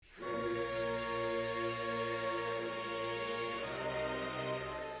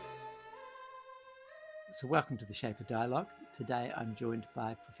So welcome to the Shape of Dialogue. Today I'm joined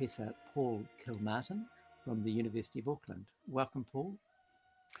by Professor Paul Kilmartin from the University of Auckland. Welcome, Paul.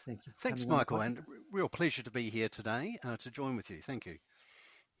 Thank you for Thanks, coming Michael, on. and real pleasure to be here today to join with you. Thank you.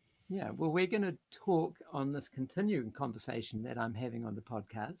 Yeah, well, we're going to talk on this continuing conversation that I'm having on the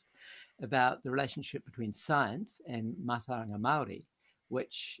podcast about the relationship between science and Mātauranga Māori,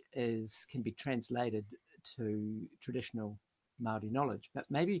 which can be translated to traditional Māori knowledge. But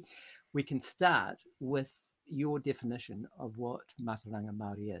maybe we can start with your definition of what Mātauranga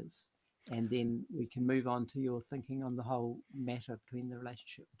Māori is, and then we can move on to your thinking on the whole matter between the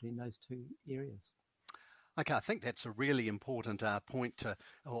relationship between those two areas. Okay, I think that's a really important point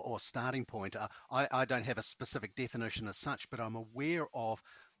or starting point. I don't have a specific definition as such, but I'm aware of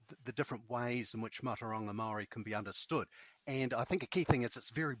the different ways in which Mātauranga Māori can be understood. And I think a key thing is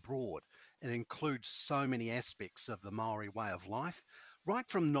it's very broad. It includes so many aspects of the Māori way of life, right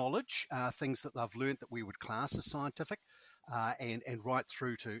from knowledge, things that they've learned that we would class as scientific, and right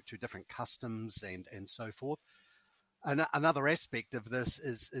through to different customs and so forth. Another aspect of this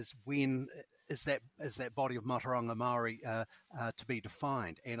is when is that body of Mātauranga Māori to be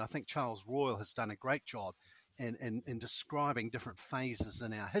defined, and I think Charles Royal has done a great job in describing different phases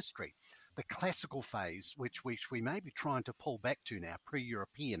in our history. The classical phase, which we may be trying to pull back to now,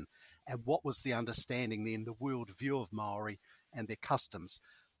 pre-European, and what was the understanding then, the world view of Māori and their customs.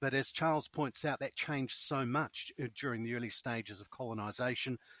 But as Charles points out, that changed so much during the early stages of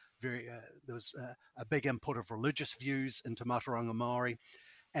colonisation. There was a big input of religious views into Mātauranga Māori,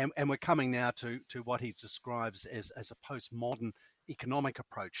 and we're coming now to what he describes as a postmodern economic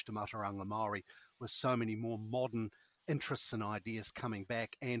approach to Mātauranga Māori, with so many more modern interests and ideas coming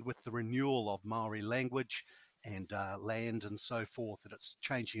back, and with the renewal of Māori language and land and so forth, that it's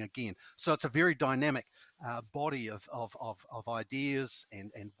changing again. So it's a very dynamic body of ideas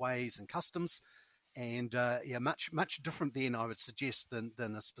and ways and customs. And much different then, I would suggest,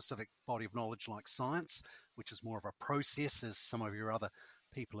 than a specific body of knowledge like science, which is more of a process, as some of your other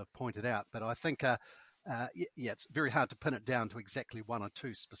people have pointed out. But I think, it's very hard to pin it down to exactly one or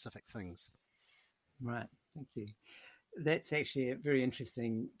two specific things. Right, thank you. That's actually a very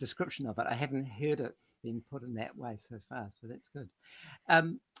interesting description of it. I haven't heard it being put in that way so far, so that's good.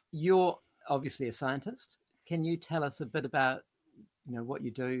 You're obviously a scientist. Can you tell us a bit about what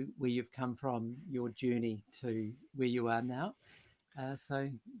you do, where you've come from, your journey to where you are now? Go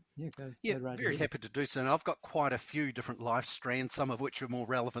right very ahead. happy to do so. And I've got quite a few different life strands, some of which are more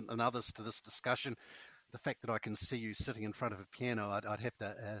relevant than others to this discussion. The fact that I can see you sitting in front of a piano, I'd have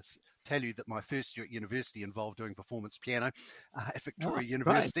to tell you that my first year at university involved doing performance piano at Victoria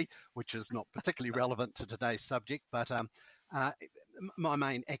University, which is not particularly relevant to today's subject. But my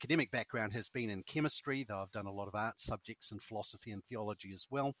main academic background has been in chemistry, though I've done a lot of art subjects and philosophy and theology as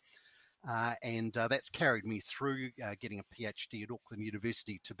well. And that's carried me through getting a PhD at Auckland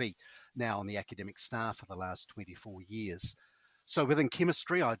University to be now on the academic staff for the last 24 years. So within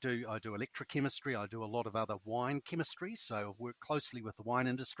chemistry, I do electrochemistry. I do a lot of other wine chemistry. So I work closely with the wine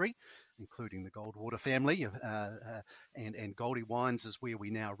industry, including the Goldwater family, and Goldie Wines is where we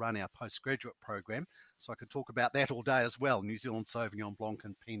now run our postgraduate program. So I could talk about that all day as well, New Zealand Sauvignon Blanc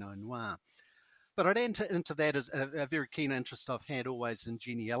and Pinot Noir. But I'd enter into that as a very keen interest I've had always in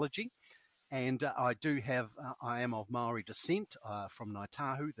genealogy. And I am of Māori descent from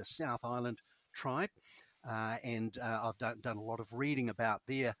Ngāi the South Island tribe. And I've done a lot of reading about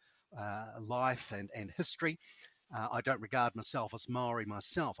their life and history. I don't regard myself as Māori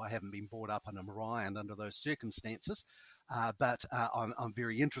myself. I haven't been brought up in a marae and under those circumstances, but I'm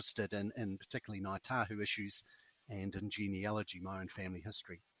very interested in particularly Ngāi issues and in genealogy, my own family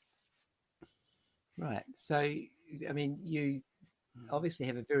history. Right. So, I mean, you obviously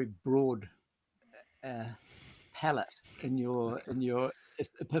have a very broad palette in your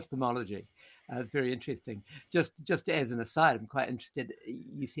epistemology. Very interesting. Just as an aside, I'm quite interested.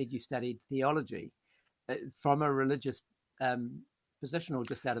 You said you studied theology from a religious position, or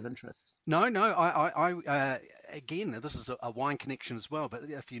just out of interest? No. I again, this is a wine connection as well. But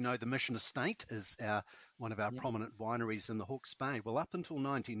if you know, the Mission Estate is one of our prominent wineries in the Hawke's Bay. Well, up until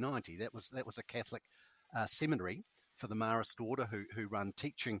 1990, that was a Catholic seminary for the Marist order who run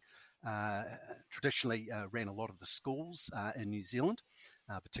teaching. Traditionally ran a lot of the schools in New Zealand,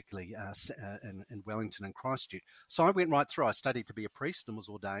 particularly in Wellington and Christchurch. So I went right through. I studied to be a priest and was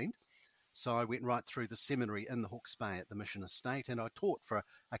ordained. So I went right through the seminary in the Hawke's Bay at the Mission Estate, and I taught for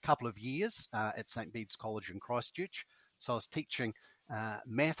a couple of years at St. Bede's College in Christchurch. So I was teaching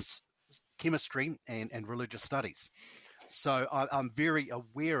maths, chemistry, and religious studies. So I'm very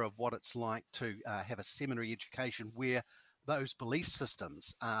aware of what it's like to have a seminary education where those belief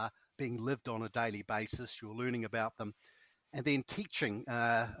systems are being lived on a daily basis. You're learning about them, and then teaching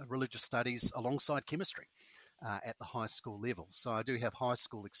religious studies alongside chemistry at the high school level. So I do have high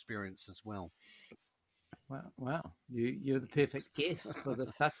school experience as well. Wow. You're the perfect guest for the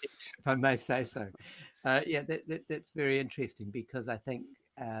subject, if I may say so. That's very interesting because I think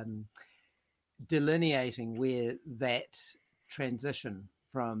delineating where that transition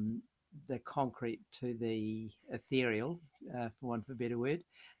from the concrete to the ethereal, for want of a better word,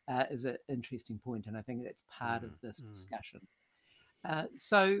 is an interesting point, and I think that's part of this discussion.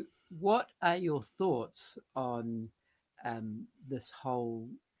 So, what are your thoughts on this whole?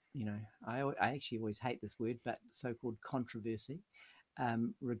 I actually always hate this word, but so-called controversy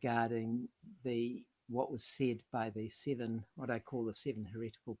regarding what was said by what I call the seven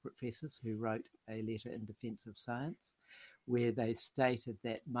heretical professors who wrote a letter in defence of science, where they stated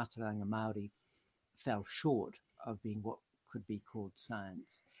that Mātauranga Māori fell short of being what could be called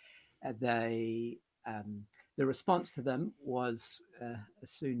science. The response to them was a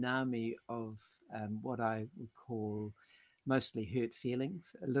tsunami of what I would call mostly hurt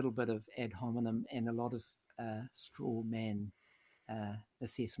feelings, a little bit of ad hominem, and a lot of straw man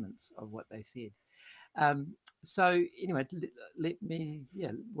assessments of what they said. So anyway,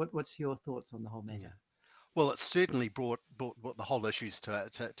 what's your thoughts on the whole matter? Yeah. Well, it's certainly brought the whole issues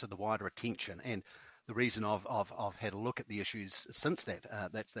to the wider attention, and the reason I've had a look at the issues since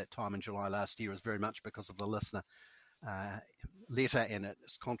that time in July last year is very much because of the listener letter and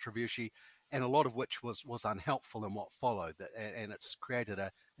its controversy, and a lot of which was unhelpful in what followed, and it's created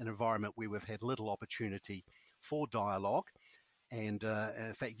an environment where we've had little opportunity for dialogue. And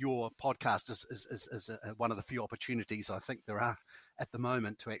in fact, your podcast is one of the few opportunities I think there are at the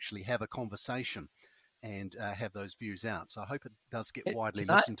moment to actually have a conversation and have those views out. So I hope it does get widely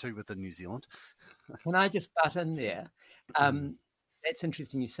listened to within New Zealand. Can I just butt in there? That's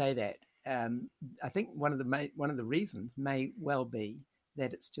interesting you say that. I think one of the reasons may well be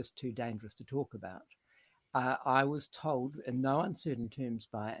that it's just too dangerous to talk about. I was told in no uncertain terms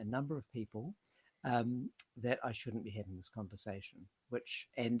by a number of people that I shouldn't be having this conversation,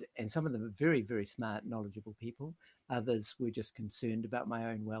 and some of them are very, very smart, knowledgeable people. Others were just concerned about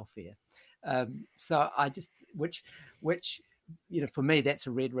my own welfare. So I just, which for me, that's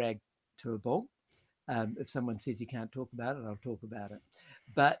a red rag to a bull. If someone says you can't talk about it, I'll talk about it.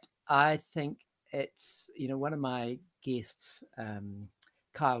 But I think it's, one of my guests,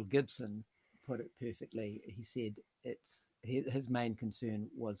 Kyle Gibson, put it perfectly. He said his main concern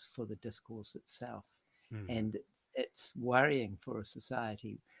was for the discourse itself. And it's worrying for a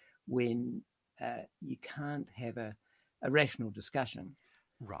society when you can't have a rational discussion.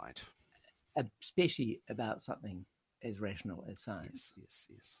 Right. Especially about something as rational as science.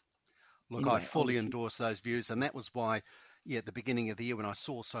 Yes. Look, anyway, I fully endorse those views, and that was why, at the beginning of the year when I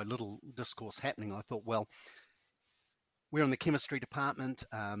saw so little discourse happening, I thought, well, we're in the chemistry department,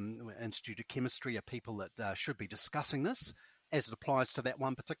 Institute of Chemistry are people that should be discussing this as it applies to that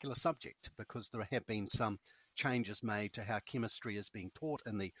one particular subject, because there have been some changes made to how chemistry is being taught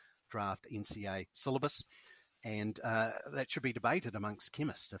in the draft NCA syllabus, and that should be debated amongst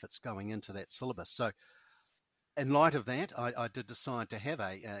chemists if it's going into that syllabus. So in light of that, I did decide to have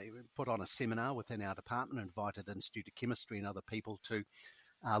put on a seminar within our department, invited Institute of Chemistry and other people to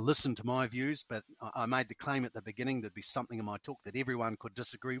listen to my views, but I made the claim at the beginning there'd be something in my talk that everyone could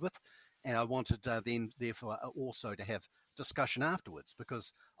disagree with, and I wanted then, therefore, also to have discussion afterwards,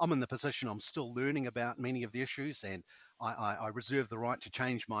 because I'm in the position I'm still learning about many of the issues, and I reserve the right to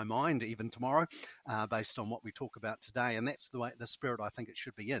change my mind even tomorrow based on what we talk about today, and that's the spirit I think it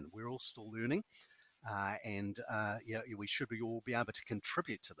should be in. We're all still learning, and we should all be able to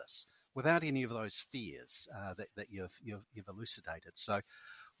contribute to this without any of those fears that you've elucidated. So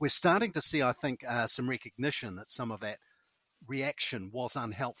we're starting to see, I think, some recognition that some of that reaction was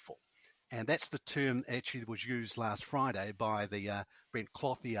unhelpful. And that's the term actually was used last Friday by the Brent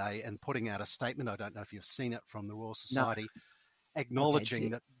Clothier in putting out a statement. I don't know if you've seen it, from the Royal Society, acknowledging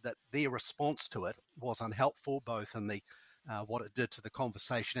that their response to it was unhelpful, both in the what it did to the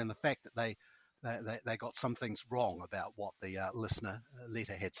conversation and the fact that they got some things wrong about what the listener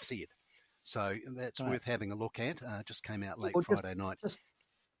letter had said. So that's worth having a look at. Just came out late Friday night.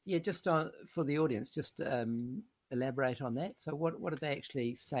 Just for the audience, just elaborate on that. So what did they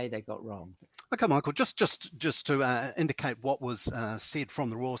actually say they got wrong? Okay, Michael, just to indicate what was said from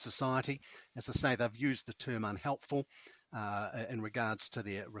the Royal Society. As I say, they've used the term unhelpful in regards to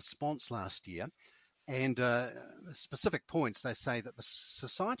their response last year. And specific points, they say that the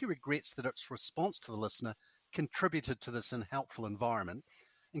Society regrets that its response to the listener contributed to this unhelpful environment,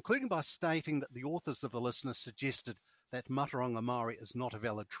 including by stating that the authors of the listener suggested that Mātauranga Māori is not a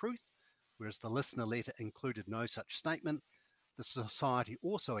valid truth, whereas the listener letter included no such statement. The Society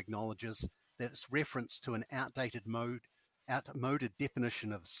also acknowledges that its reference to an outmoded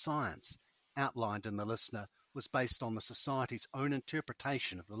definition of science outlined in the listener was based on the Society's own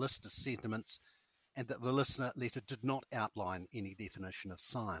interpretation of the listener's sentiments, and that the listener letter did not outline any definition of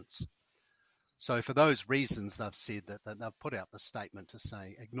science. So for those reasons, they've said that they've put out the statement to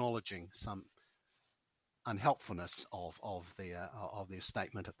say, acknowledging some unhelpfulness of their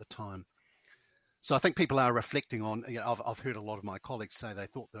statement at the time. So I think people are reflecting on, I've heard a lot of my colleagues say they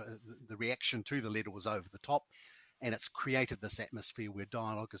thought the reaction to the letter was over the top, and it's created this atmosphere where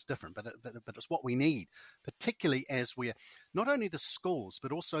dialogue is different. But it's what we need, particularly as we're, not only the schools,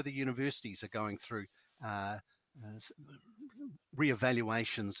 but also the universities are going through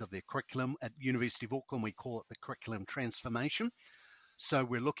re-evaluations of their curriculum. At University of Auckland, we call it the curriculum transformation. So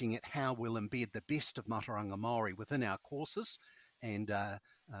we're looking at how we'll embed the best of Mātauranga Māori within our courses, and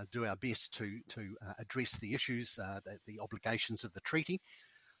do our best to address the issues, the obligations of the treaty.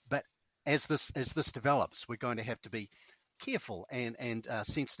 But as this develops, we're going to have to be careful and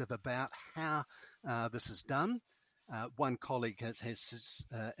sensitive about how this is done. One colleague has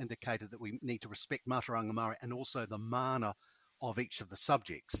indicated that we need to respect Mātauranga Māori and also the mana of each of the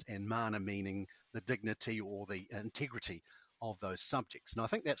subjects, and mana meaning the dignity or the integrity of those subjects. And I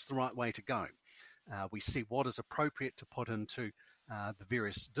think that's the right way to go. We see what is appropriate to put into the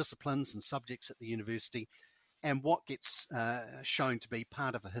various disciplines and subjects at the university, and what gets shown to be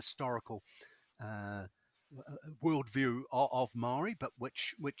part of a historical worldview of Māori, but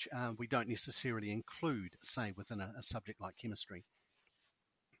which we don't necessarily include, say, within a subject like chemistry.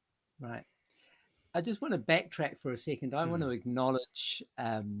 Right. I just want to backtrack for a second. I want to acknowledge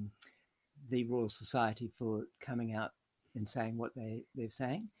the Royal Society for coming out and saying what they're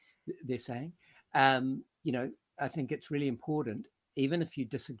saying. I think it's really important, even if you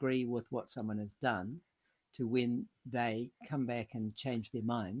disagree with what someone has done, to when they come back and change their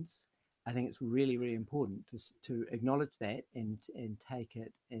minds. I think it's really, really important to acknowledge that and take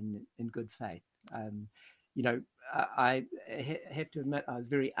it in good faith. I have to admit I was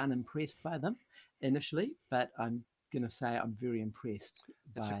very unimpressed by them initially, but I'm going to say I'm very impressed.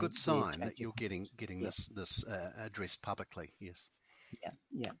 It's a good sign that you're getting this addressed publicly. Yes.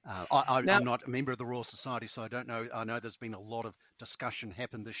 Yeah. I'm not a member of the Royal Society, so I don't know. I know there's been a lot of discussion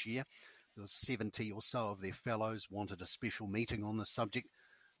happened this year. There was 70 or so of their fellows wanted a special meeting on this subject.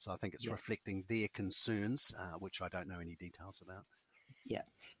 So I think it's reflecting their concerns, which I don't know any details about. Yeah.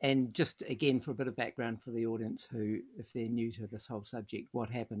 And just again, for a bit of background for the audience who, if they're new to this whole subject, what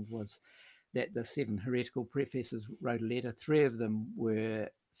happened was that the 7 heretical professors wrote a letter. 3 of them were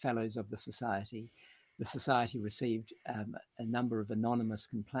fellows of the Society. The Society received a number of anonymous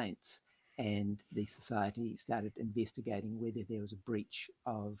complaints, and the Society started investigating whether there was a breach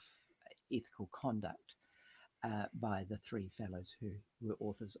of ethical conduct by the 3 fellows who were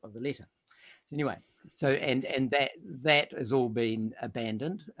authors of the letter. So anyway, and that has all been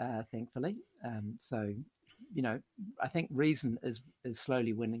abandoned, thankfully. I think reason is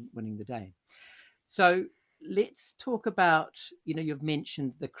slowly winning the day. So let's talk about, you've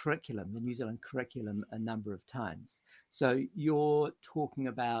mentioned the curriculum, the New Zealand curriculum, a number of times. So you're talking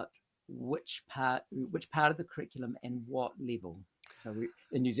about which part of the curriculum and what level. So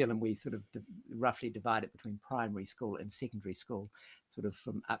in New Zealand, we sort of roughly divide it between primary school and secondary school, sort of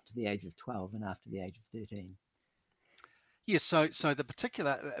from up to the age of 12 and after the age of 13. Yes, so the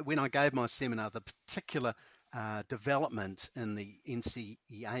particular, when I gave my seminar, the particular development in the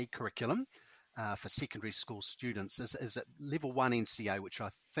NCEA curriculum for secondary school students is at level 1 NCEA, which I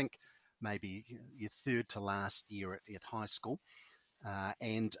think maybe your third to last year at high school.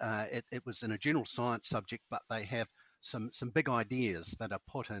 It was in a general science subject, but they have some big ideas that are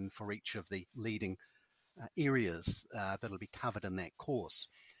put in for each of the leading areas that'll be covered in that course.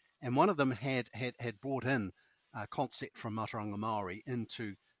 And one of them had brought in a concept from Mātauranga Māori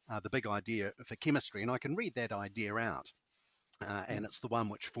into the big idea for chemistry. And I can read that idea out. And it's the one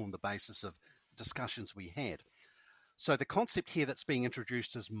which formed the basis of discussions we had. So the concept here that's being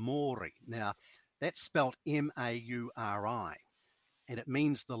introduced is Māori. Now, that's spelled M-A-U-R-I. And it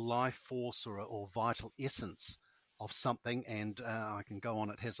means the life force or vital essence of something. And I can go on.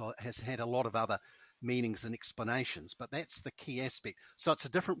 It has had a lot of other meanings and explanations, but that's the key aspect. So it's a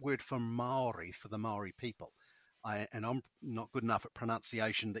different word for Māori, for the Māori people. And I'm not good enough at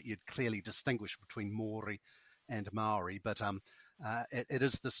pronunciation that you'd clearly distinguish between Māori and Maori, but it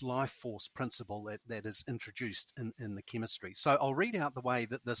is this life force principle that is introduced in the chemistry. So I'll read out the way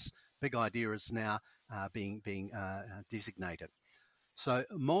that this big idea is now being designated. So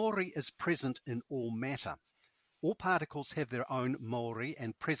Māori is present in all matter. All particles have their own Māori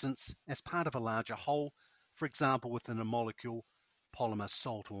and presence as part of a larger whole, for example, within a molecule, polymer,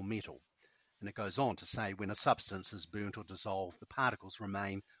 salt, or metal. And it goes on to say when a substance is burnt or dissolved, the particles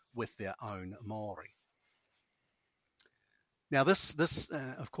remain with their own Māori. Now, this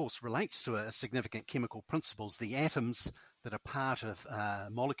of course, relates to a significant chemical principles. The atoms that are part of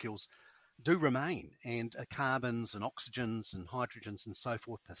molecules do remain, and carbons and oxygens and hydrogens and so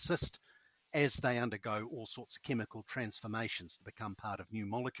forth persist as they undergo all sorts of chemical transformations to become part of new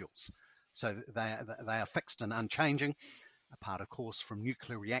molecules. So they are fixed and unchanging, apart, of course, from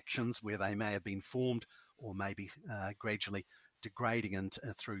nuclear reactions where they may have been formed or maybe gradually degrading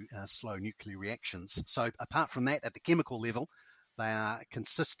through slow nuclear reactions. So apart from that, at the chemical level, they are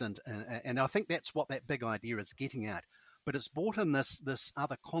consistent. And I think that's what that big idea is getting at. But it's brought in this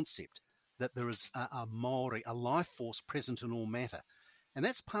other concept that there is a Māori, a life force present in all matter. And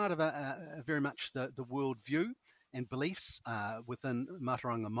that's part of a very much the worldview and beliefs within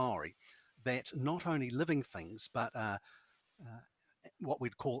Mātauranga Māori, that not only living things, but what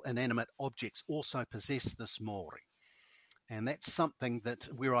we'd call inanimate objects also possess this Māori. And that's something that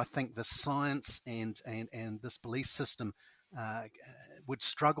where I think the science and this belief system would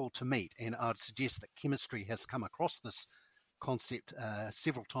struggle to meet. And I'd suggest that chemistry has come across this concept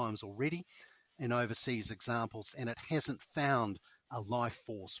several times already in overseas examples, and it hasn't found a life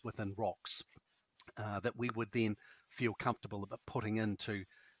force within rocks that we would then feel comfortable about putting into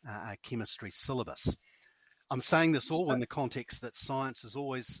a chemistry syllabus. I'm saying this all in the context that science is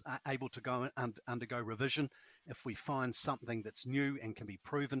always able to go and undergo revision. If we find something that's new and can be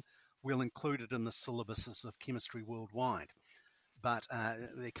proven, we'll include it in the syllabuses of chemistry worldwide. But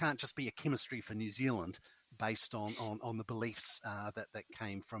there can't just be a chemistry for New Zealand based on the beliefs that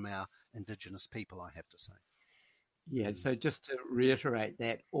came from our Indigenous people, I have to say. Yeah, so just to reiterate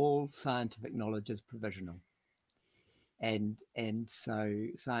that all scientific knowledge is provisional. And so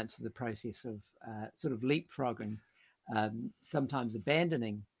science is a process of sort of leapfrogging, sometimes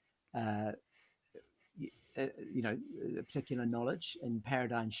abandoning, a particular knowledge and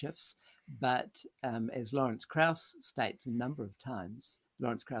paradigm shifts. But as Lawrence Krauss states a number of times,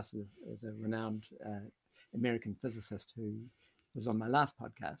 Lawrence Krauss is a renowned American physicist who was on my last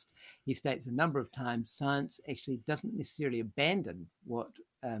podcast. He states a number of times science actually doesn't necessarily abandon what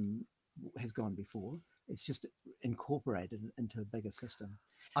has gone before. It's just incorporated into a bigger system.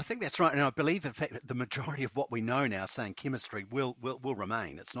 I think that's right. And I believe, in fact, the majority of what we know now, saying chemistry, will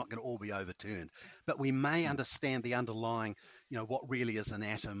remain. It's not going to all be overturned. But we may understand the underlying, what really is an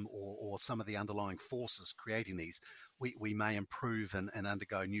atom or some of the underlying forces creating these. We may improve and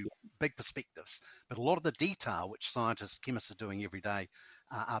undergo new big perspectives. But a lot of the detail, which scientists, chemists are doing every day,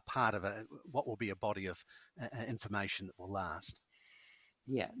 are part of what will be a body of information that will last.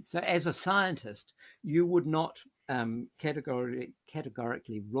 Yeah. So as a scientist, you would not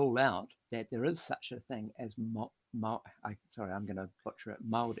categorically rule out that there is such a thing as sorry, I'm going to butcher it.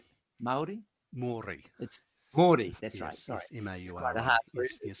 Māori? Māori. It's Māori. That's yes, right. Sorry. Yes, M-A-U-R-I. It's quite a hard word.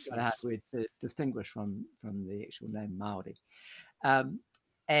 Yes, it's quite a hard word to distinguish from the actual name Māori.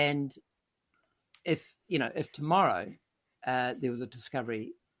 And if tomorrow there was a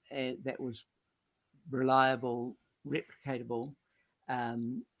discovery that was reliable, replicatable,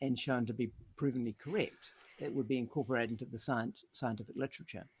 and shown to be provenly correct, it would be incorporated into the scientific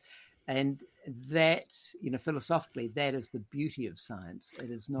literature. And that, philosophically, that is the beauty of science.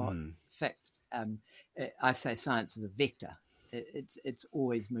 It is not fixed. I say science is a vector. It's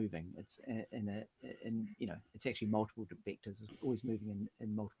always moving. It's it's actually multiple vectors. It's always moving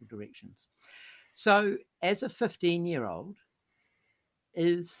in multiple directions. So, as a 15-year-old,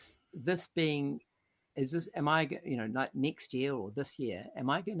 am I, like next year or this year, am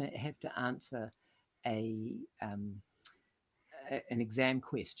I going to have to answer an exam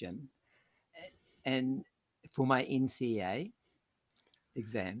question and for my NCEA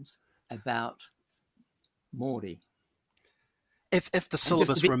exams about Māori? If the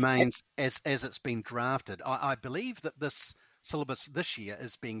syllabus remains as it's been drafted, I believe that this syllabus this year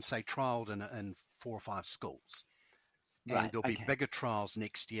is being, say, trialled in 4 or 5 schools. And there'll be bigger trials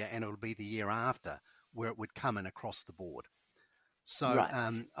next year, and it'll be the year after where it would come in across the board. So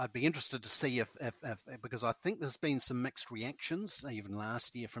I'd be interested to see if because I think there's been some mixed reactions, even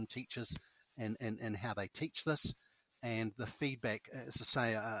last year, from teachers and how they teach this. And the feedback, as I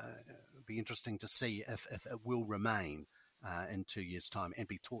say, it'd be interesting to see if it will remain in 2 years' time and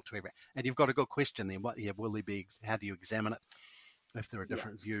be taught to everyone. And you've got a good question then. Will there be? How do you examine it? If there are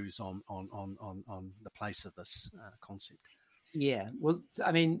different views on the place of this concept. Yeah, well,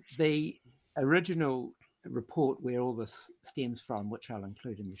 I mean, the original report where all this stems from, which I'll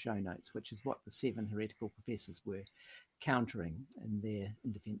include in the show notes, which is what the 7 heretical professors were countering in their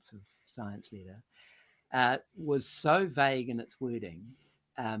In Defence of Science letter, was so vague in its wording.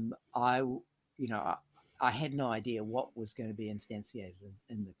 I had no idea what was going to be instantiated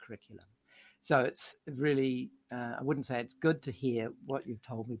in the curriculum. So it's really, I wouldn't say it's good to hear what you've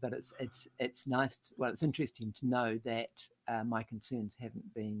told me, but it's nice. It's interesting to know that my concerns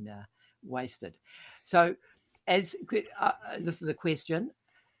haven't been wasted. So, as this is a question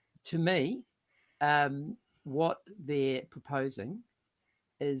to me, what they're proposing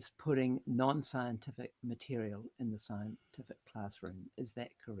is putting non-scientific material in the scientific classroom. Is that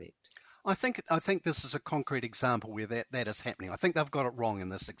correct? I think this is a concrete example where that is happening. I think they've got it wrong in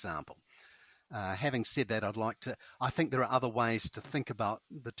this example. Having said that, I think there are other ways to think about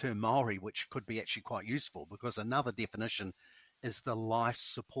the term Māori, which could be actually quite useful, because another definition is the life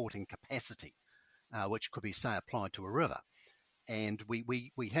supporting capacity, which could be, say, applied to a river. And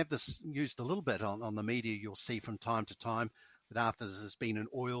we have this used a little bit on the media. You'll see from time to time that after there's been an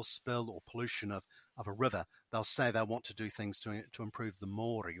oil spill or pollution of a river, they'll say they want to do things to improve the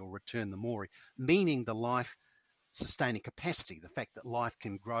Māori or return the Māori, meaning the life sustaining capacity, the fact that life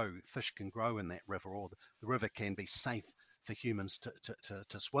can grow, fish can grow in that river, or the river can be safe for humans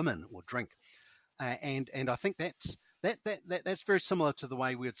to swim in or drink. And I think that's very similar to the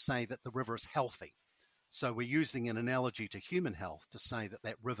way we would say that the river is healthy. So we're using an analogy to human health to say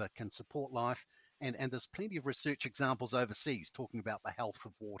that river can support life. And there's plenty of research examples overseas talking about the health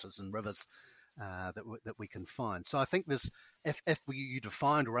of waters and rivers that we can find. So I think if you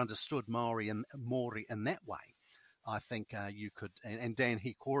defined or understood Māori in that way, I think you could, and Dan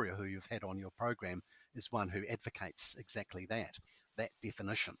Hikoria, who you've had on your program, is one who advocates exactly that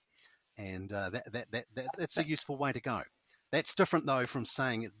definition. And that's a useful way to go. That's different, though, from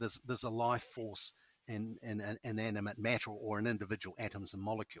saying there's a life force in inanimate matter or in individual atoms and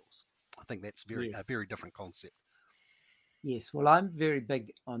molecules. I think that's a very different concept. Yes, well, I'm very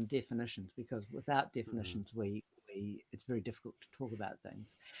big on definitions, because without definitions, it's very difficult to talk about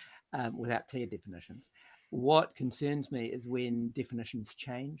things without clear definitions. What concerns me is when definitions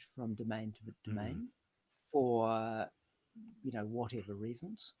change from domain to domain for whatever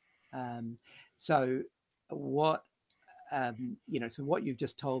reasons. So what you've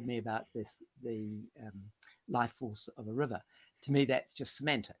just told me about the life force of a river, to me that's just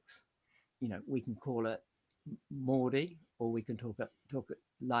semantics. We can call it Māori, or we can talk it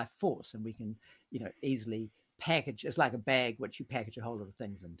life force, and we can easily package. It's like a bag which you package a whole lot of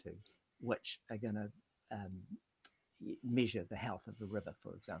things into, which are going to measure the health of the river,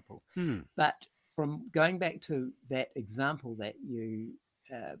 for example. But from going back to that example that you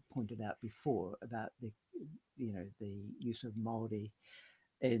pointed out before about the use of Māori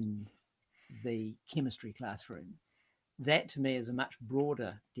in the chemistry classroom, that to me is a much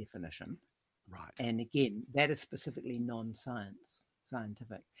broader definition. Right. And again, that is specifically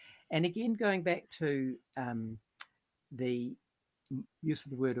non-scientific. And again, going back to the use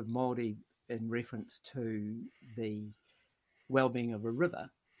of the word of Māori in reference to the well-being of a river,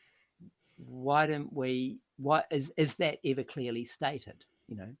 why don't we? What is that ever clearly stated?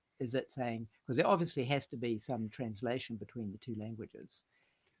 Is it saying, because there obviously has to be some translation between the two languages,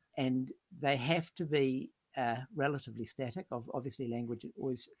 and they have to be relatively static. Obviously, language is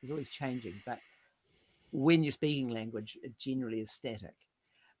always changing, but when you're speaking language, it generally is static.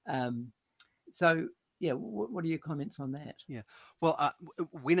 So, yeah, what are your comments on that? Yeah, well,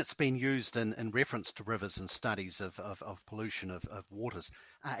 when it's been used in reference to rivers and studies of pollution of waters,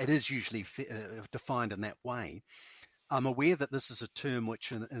 it is usually defined in that way. I'm aware that this is a term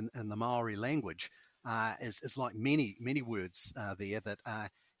which in the Māori language is like many words there that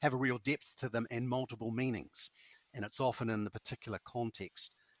have a real depth to them and multiple meanings. And it's often in the particular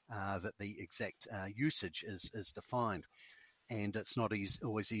context that the exact usage is defined. And it's not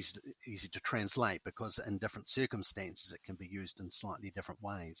always easy to translate, because in different circumstances it can be used in slightly different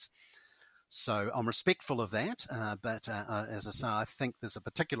ways. So I'm respectful of that, but as I say, I think there's a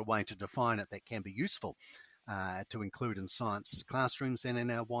particular way to define it that can be useful to include in science classrooms and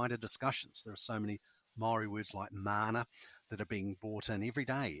in our wider discussions. There are so many Māori words like mana that are being brought in every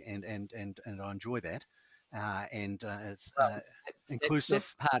day, and I enjoy that. It's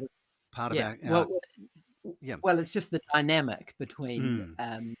inclusive. That's part of our Well, it's just the dynamic between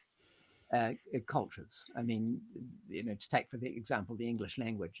cultures. I mean, to take for the example the English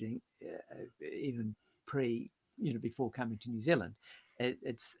language, even before coming to New Zealand,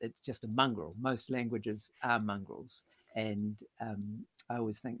 it's just a mongrel. Most languages are mongrels, and I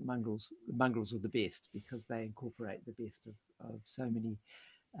always think mongrels are the best, because they incorporate the best of so many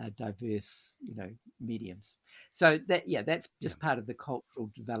diverse, mediums. So that's just part of the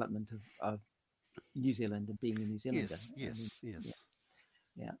cultural development of New Zealand and being a New Zealander. Yes.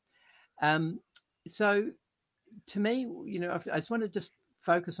 Yeah. So to me, I just want to just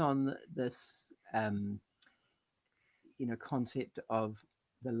focus on this, concept of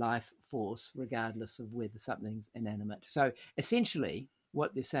the life force, regardless of whether something's inanimate. So essentially,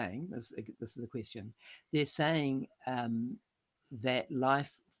 what they're saying, this is the question, they're saying that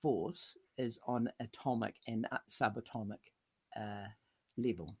life force is on atomic and subatomic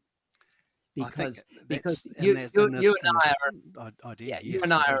level. Because you and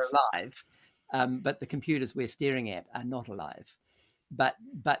I are alive, but the computers we're staring at are not alive. But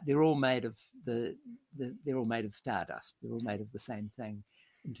they're all made of they're all made of stardust. They're all made of the same thing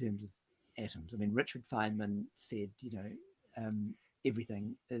in terms of atoms. I mean, Richard Feynman said,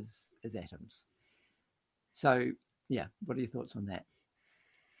 everything is atoms. So, what are your thoughts on that?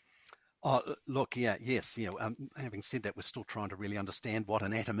 Oh, look, yes. Having said that, we're still trying to really understand what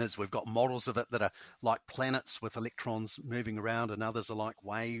an atom is. We've got models of it that are like planets with electrons moving around, and others are like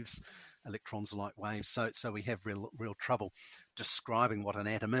waves. Electrons are like waves. So we have real trouble describing what an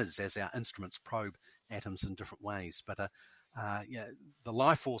atom is as our instruments probe atoms in different ways. But the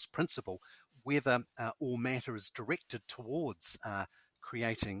life force principle, whether all matter is directed towards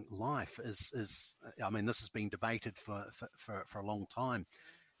creating life, is this has been debated for a long time.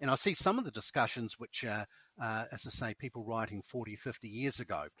 And I see some of the discussions which, as I say, people writing 40, 50 years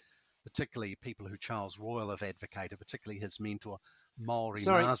ago, particularly people who Charles Royal have advocated, particularly his mentor, Māori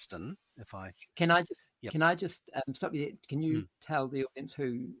Marsden. Can I just stop you there? Can you tell the audience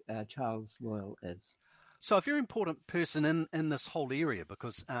who Charles Royal is? So a very important person in this whole area,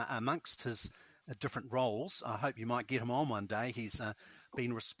 because amongst his different roles, I hope you might get him on one day. He's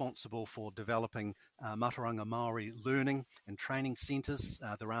been responsible for developing Mātauranga Māori learning and training centres.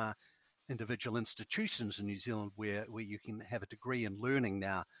 There are individual institutions in New Zealand where you can have a degree in learning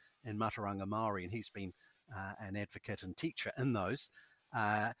now in Mātauranga Māori, and he's been an advocate and teacher in those.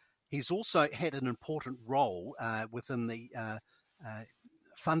 He's also had an important role within the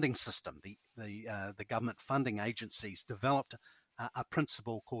funding system. The government funding agencies developed a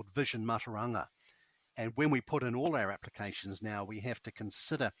principle called Vision Mātauranga. And when we put in all our applications now, we have to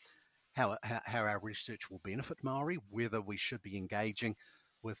consider how our research will benefit Māori, whether we should be engaging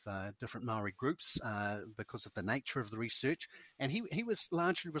with different Māori groups because of the nature of the research. And he was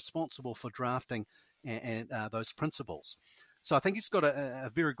largely responsible for drafting and those principles. So I think he's got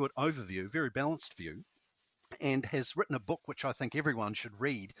a very good overview, very balanced view, and has written a book which I think everyone should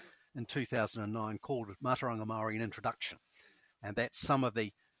read in 2009 called Mātauranga Māori, an Introduction. And that's some of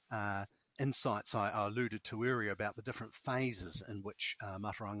the insights I alluded to earlier about the different phases in which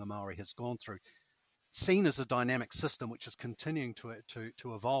Mātauranga Māori has gone through, seen as a dynamic system which is continuing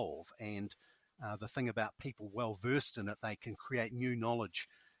to evolve. And the thing about people well versed in it, they can create new knowledge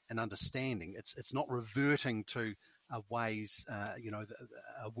and understanding. It's not reverting to ways,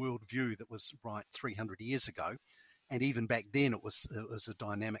 a worldview that was right 300 years ago, and even back then it was a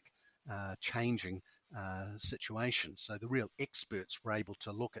dynamic, changing situation. So the real experts were able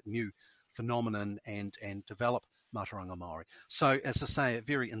to look at new phenomenon and develop Mātauranga Māori. So, as I say,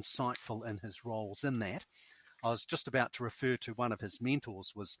 very insightful in his roles in that. I was just about to refer to one of his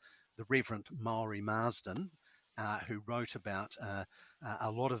mentors was the Reverend Māori Marsden, who wrote about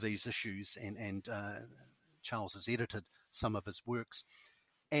a lot of these issues, and Charles has edited some of his works.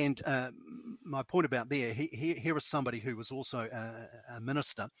 And my point about there, here is somebody who was also a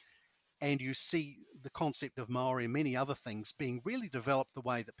minister, and you see the concept of Māori and many other things being really developed the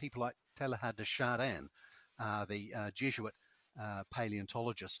way that people like Teilhard de Chardin, the Jesuit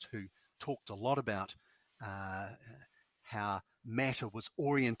paleontologist, who talked a lot about how matter was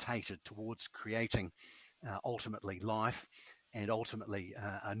orientated towards creating ultimately life, and ultimately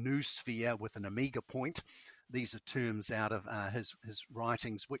a new sphere with an omega point. These are terms out of his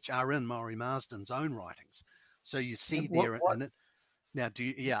writings, which are in Māori Marsden's own writings. So you see Now,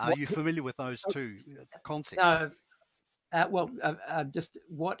 are you familiar with those two concepts? No. Just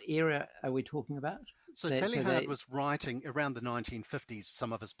what era are we talking about? So Teilhard was writing around the 1950s.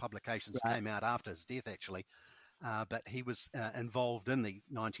 Some of his publications came out after his death, actually. But he was involved in the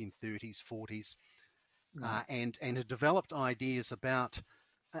 1930s, 40s, and had developed ideas about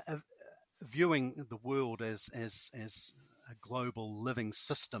viewing the world as a global living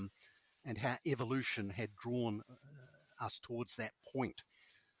system, and how evolution had drawn us towards that point.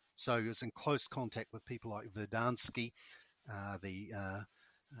 So he was in close contact with people like Verdansky,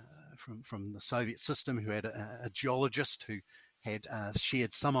 from the Soviet system, who had a geologist who had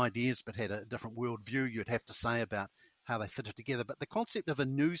shared some ideas but had a different worldview, you'd have to say, about how they fitted together, but the concept of a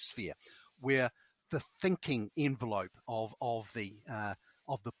noosphere, where the thinking envelope of the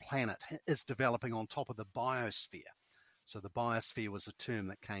planet is developing on top of the biosphere. So the biosphere was a term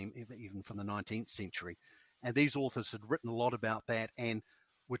that came even from the 19th century. And these authors had written a lot about that and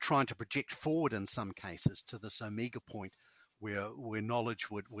were trying to project forward in some cases to this omega point where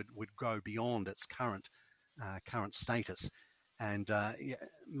knowledge would go beyond its current status. And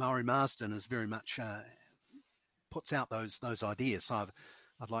Māori Marsden is very much puts out those ideas. So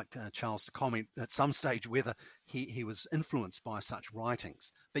I'd like Charles to comment at some stage whether he was influenced by such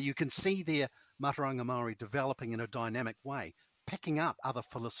writings. But you can see there Mātauranga Māori developing in a dynamic way, picking up other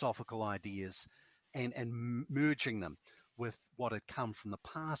philosophical ideas and merging them with what had come from the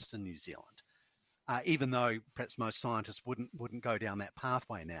past in New Zealand. Even though perhaps most scientists wouldn't go down that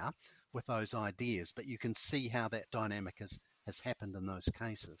pathway now with those ideas, but you can see how that dynamic has happened in those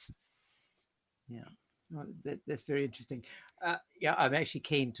cases. Yeah. Well, that's very interesting. I'm actually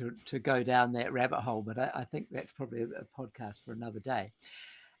keen to go down that rabbit hole, but I think that's probably a podcast for another day.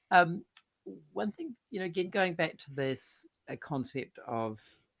 One thing, again, going back to this concept of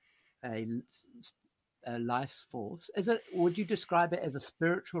a life force, would you describe it as a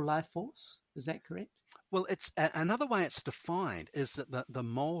spiritual life force? Is that correct? Well, it's another way it's defined is that the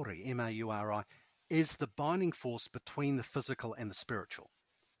Māori, M-A-U-R-I, is the binding force between the physical and the spiritual.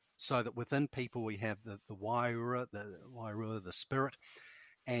 So that within people we have the wairua, the spirit,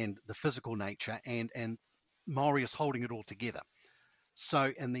 and the physical nature, and Māori is holding it all together.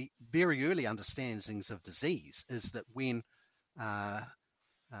 So in the very early understandings of disease is that when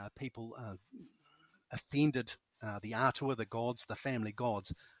people offended the atua, the gods, the family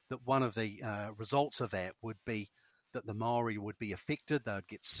gods, that one of the results of that would be that the Māori would be affected, they would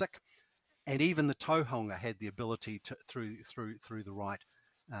get sick, and even the tauhanga had the ability to, through the right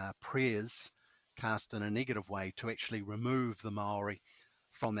prayers cast in a negative way, to actually remove the Māori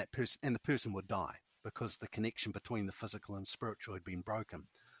from that person, and the person would die because the connection between the physical and spiritual had been broken.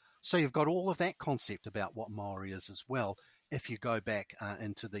 So you've got all of that concept about what Māori is as well, if you go back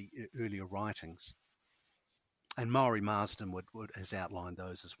into the earlier writings. And Māori Marsden has outlined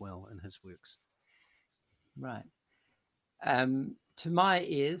those as well in his works. Right. To my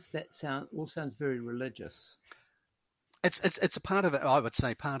ears, that all sounds very religious. It's a part of it, I would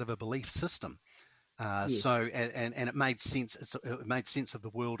say, part of a belief system. Yes. So and it made sense. It made sense of the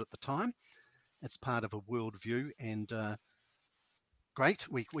world at the time. It's part of a worldview, and great.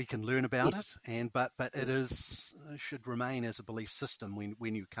 We can learn about yes. it, but it should remain as a belief system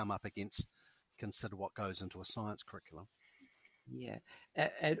when you come up against consider what goes into a science curriculum. Yeah,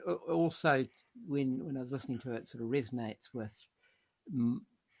 and also when I was listening to it, sort of resonates with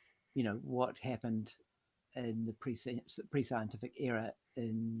what happened in the pre-scientific era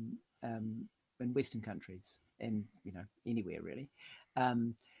in Western countries, and anywhere really,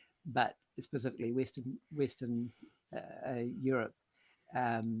 but specifically Western Europe.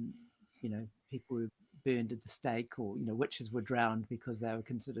 People were burned at the stake, or witches were drowned because they were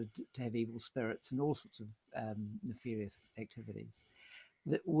considered to have evil spirits, and all sorts of nefarious activities.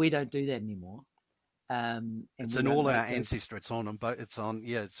 That we don't do that anymore. It's in all our ancestry. It's on both. It's on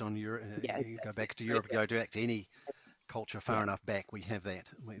Europe. You go back to Europe, go back to any culture far enough back. We have that.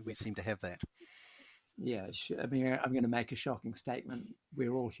 We seem to have that. Yeah, I mean, I'm going to make a shocking statement.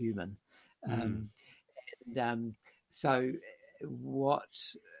 We're all human. So what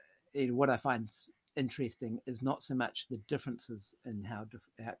I find interesting is not so much the differences in how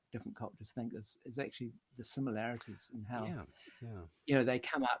different cultures think, is actually the similarities in how they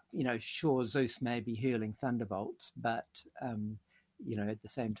come up. Sure, Zeus may be hurling thunderbolts, but at the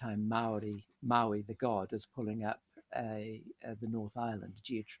same time, Maui the god is pulling up the North Island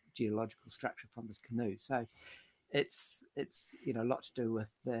geological structure from his canoe. So it's a lot to do with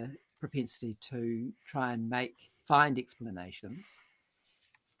the propensity to try and find explanations.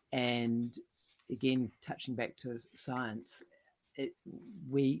 And again, touching back to science,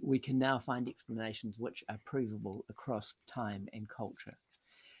 we can now find explanations which are provable across time and culture.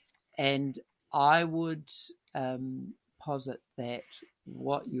 And I would posit that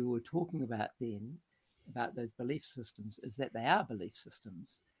what you were talking about then, about those belief systems, is that they are belief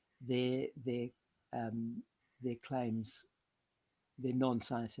systems. Their claims, they're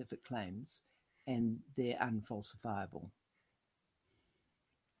non-scientific claims, and they're unfalsifiable.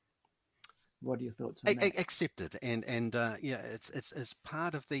 What are your thoughts on that? Accepted, and it's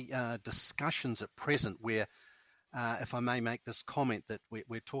part of the discussions at present where, if I may make this comment, that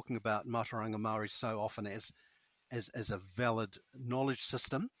we're talking about Mātauranga Māori so often as a valid knowledge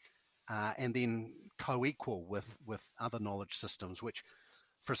system, and then co-equal with other knowledge systems, which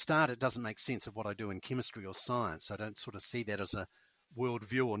for a start, it doesn't make sense of what I do in chemistry or science. I don't sort of see that as a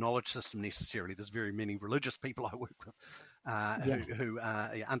worldview or knowledge system necessarily. There's very many religious people I work with who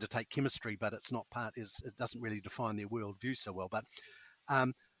undertake chemistry, but it's not it doesn't really define their worldview so well. But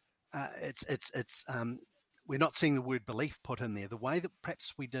we're not seeing the word belief put in there the way that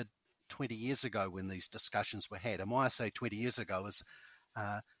perhaps we did 20 years ago when these discussions were had. And why I say 20 years ago is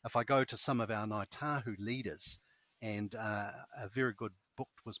if I go to some of our Ngāi Tahu leaders, and a very good book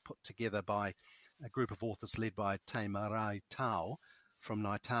was put together by a group of authors led by Te Marae Tau from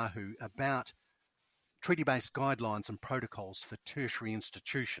Ngāi Tahu about treaty-based guidelines and protocols for tertiary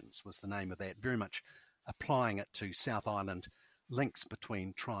institutions was the name of that, very much applying it to South Island links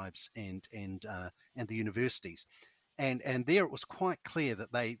between tribes and the universities. And there it was quite clear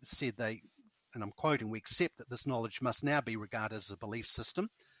that they said and I'm quoting, "We accept that this knowledge must now be regarded as a belief system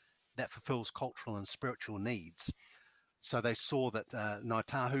that fulfills cultural and spiritual needs." So they saw that Ngāi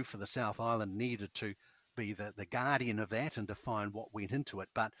Tahu for the South Island needed to be the guardian of that and define what went into it.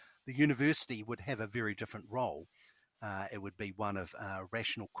 But the university would have a very different role. It would be one of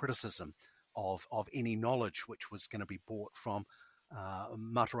rational criticism of any knowledge which was going to be brought from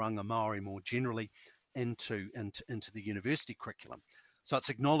Mātauranga Māori more generally into the university curriculum. So it's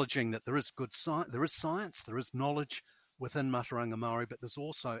acknowledging that there is good science, there is science, there is knowledge within Mātauranga Māori, but there's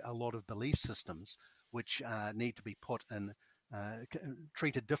also a lot of belief systems which need to be put in,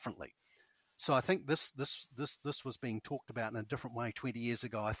 treated differently. So I think this was being talked about in a different way 20 years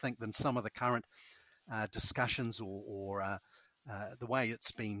ago, I think, than some of the current discussions or the way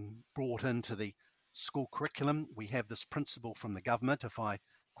it's been brought into the school curriculum. We have this principle from the government, if I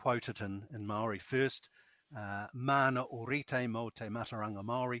quote it in Maori first, mana orite mo te Mātauranga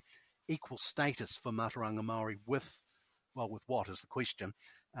Māori, equal status for Mātauranga Māori with what is the question,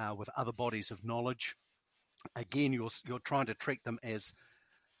 with other bodies of knowledge. Again, you're trying to treat them as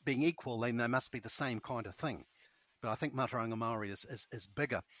being equal, then they must be the same kind of thing. But I think Mātauranga Māori is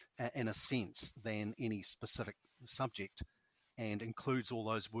bigger in a sense than any specific subject and includes all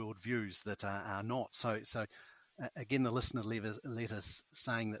those worldviews that are not. So again, the listener letters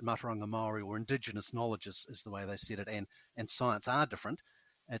saying that Mātauranga Māori or Indigenous knowledge is the way they said it, and science are different.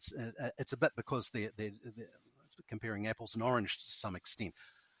 It's a bit because they're comparing apples and oranges to some extent.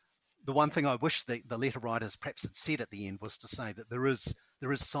 The one thing I wish the letter writers perhaps had said at the end was to say that there is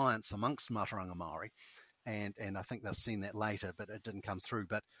science amongst Mātauranga Māori, and I think they've seen that later, but it didn't come through.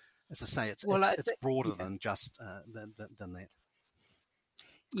 But as I say, it's broader than just than that.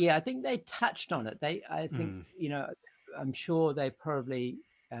 Yeah, I think they touched on it. I think I'm sure they probably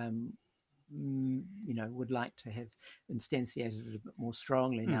would like to have instantiated it a bit more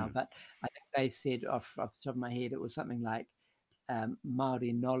strongly now. But I think they said off the top of my head it was something like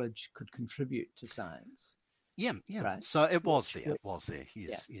Māori knowledge could contribute to science. Yeah. Right? So it was there.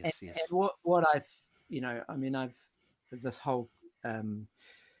 Yes. And what I've this whole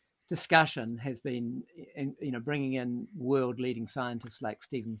discussion has been, bringing in world-leading scientists like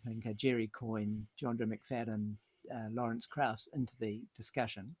Steven Pinker, Jerry Coyne, John D. McFadden, Lawrence Krauss into the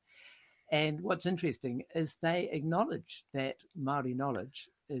discussion. And what's interesting is they acknowledge that Māori knowledge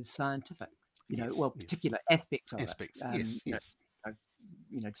is scientific. Particular aspects of it. Yes.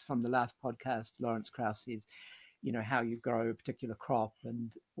 Just from the last podcast, Lawrence Krauss says, how you grow a particular crop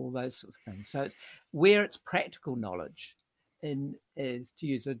and all those sorts of things. So where it's practical knowledge is, to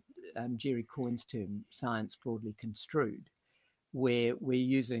use Jerry Coyne's term, science broadly construed, where we're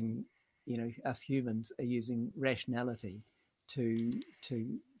using, us humans are using rationality to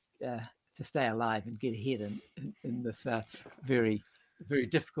stay alive and get ahead in this very, very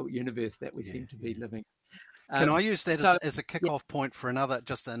difficult universe that we seem to be living. Can I use that as a kick-off point for another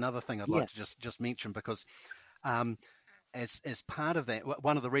thing I'd like to just mention, because as part of that,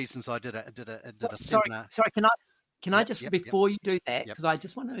 one of the reasons I did a seminar. Sorry, can I just before you do that, because I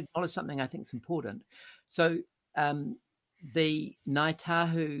just want to acknowledge something I think is important. So the Ngāi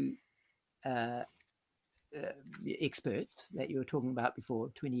Tahu experts that you were talking about before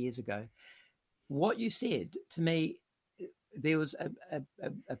 20 years ago, what you said to me, there was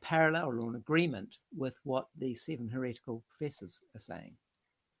a parallel or an agreement with what the 7 heretical professors are saying.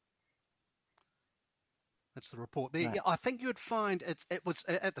 That's the report there. Right. Yeah, I think you'd find it was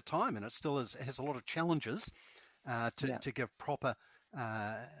at the time, and it still has a lot of challenges to give proper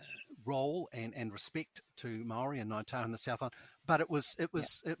role and respect to Maori and Ngāi Tahu in the South Island. But it was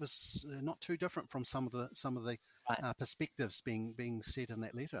not too different from some of the perspectives being said in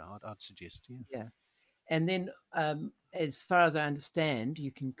that letter. I'd suggest. Yeah. And then, as far as I understand,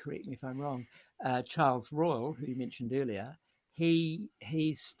 you can correct me if I'm wrong, Charles Royal, who you mentioned earlier, he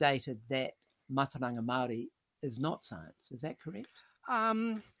stated that Mātauranga Māori is not science. Is that correct?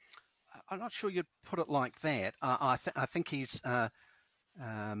 I'm not sure you'd put it like that. I think he's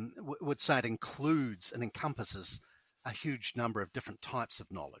would say it includes and encompasses a huge number of different types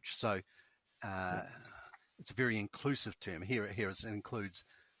of knowledge. So it's a very inclusive term. Here it includes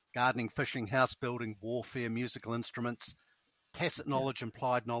gardening, fishing, house building, warfare, musical instruments, tacit knowledge,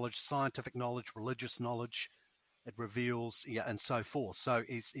 implied knowledge, scientific knowledge, religious knowledge. It reveals, and so forth. So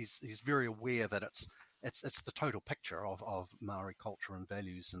he's very aware that it's the total picture of Maori culture and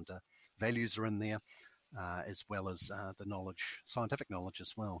values, and values are in there, as well as the knowledge, scientific knowledge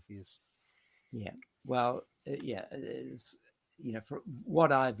as well. Yes. Yeah. Well, it's, for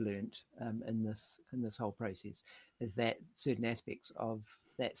what I've learned in this whole process is that certain aspects of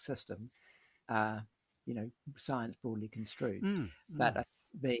that system are, science broadly construed, but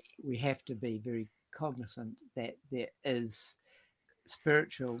we have to be very cognizant that there is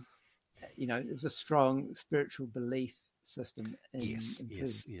spiritual, there's a strong spiritual belief system Yes.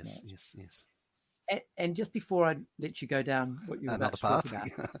 And just before I let you go down what you're another about path.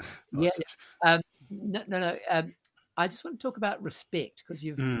 to talk about, no. I just want to talk about respect, because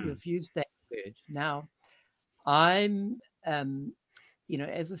you've used that word. Now, I'm,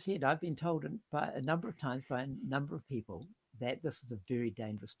 as I said, I've been told by a number of times by a number of people that this is a very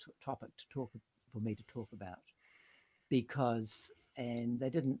dangerous topic for me to talk about, because, and they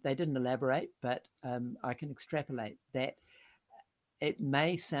didn't elaborate, but I can extrapolate that. It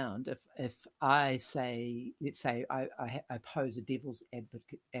may sound, if I say, let's say I pose a devil's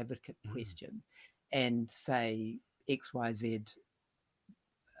advocate question and say XYZ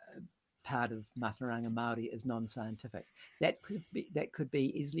part of Mātauranga Māori is non-scientific, that could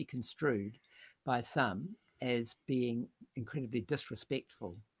be easily construed by some as being incredibly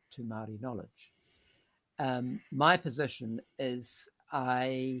disrespectful to Māori knowledge. My position is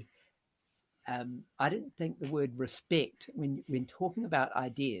I didn't think the word respect, when talking about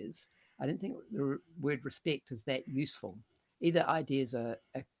ideas, I didn't think the word respect is that useful. Either ideas are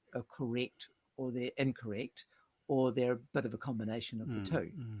correct or they're incorrect, or they're a bit of a combination of the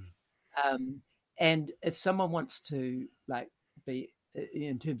two. And if someone wants to be,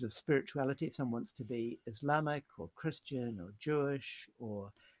 in terms of spirituality, if someone wants to be Islamic or Christian or Jewish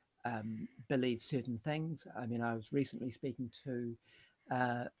or believe certain things, I mean, I was recently speaking to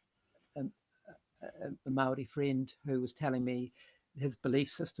a Māori friend who was telling me his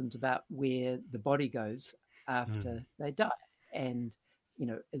belief systems about where the body goes after they die, and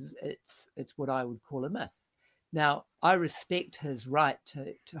it's what I would call a myth. Now, I respect his right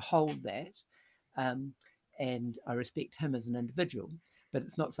to hold that, and I respect him as an individual, but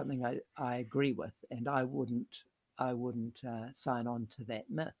it's not something I agree with, and I wouldn't sign on to that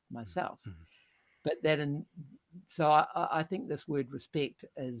myth myself. But so I think this word respect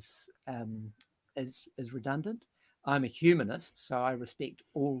is redundant. I'm a humanist, so I respect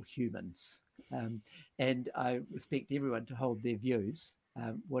all humans, and I respect everyone to hold their views,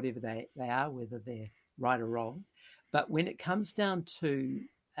 whatever they are, whether they're right or wrong. But when it comes down to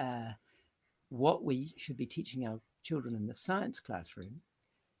what we should be teaching our children in the science classroom,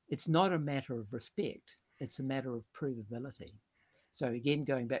 it's not a matter of respect, it's a matter of provability. So again,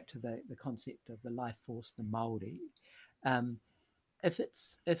 going back to the concept of the life force, the Māori, if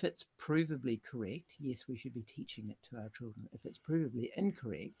it's provably correct, yes, we should be teaching it to our children. If it's provably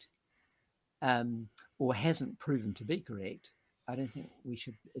incorrect, or hasn't proven to be correct, I don't think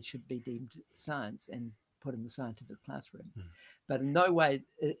it should be deemed science and put in the scientific classroom. But in no way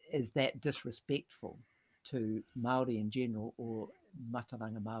is that disrespectful to Māori in general, or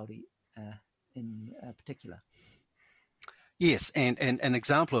Mātauranga Māori in particular. Yes, and an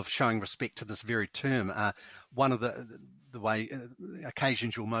example of showing respect to this very term, one of the way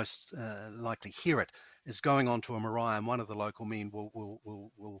occasions you'll most likely hear it is going on to a marae, and one of the local men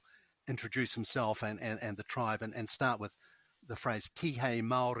will introduce himself and the tribe and start with the phrase Tihe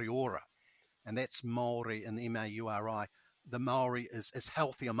Māori ora, and that's Māori in Mauri. The Māori is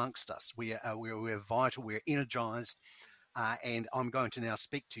healthy amongst us. We're vital, we're energised, and I'm going to now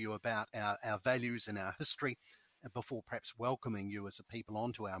speak to you about our values and our history before perhaps welcoming you as a people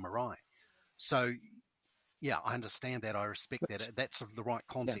onto our marae. So, yeah, I understand that. I respect that. That's sort of the right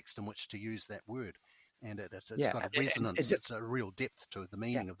context in which to use that word. And it's got a resonance. It's a real depth to the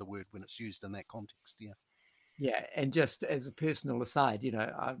meaning of the word when it's used in that context. Yeah. Yeah, and just as a personal aside,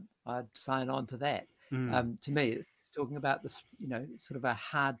 I'd sign on to that. To me, it's talking about this, sort of a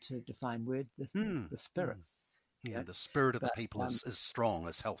hard to define word, the spirit. Yeah, the spirit of the people is strong,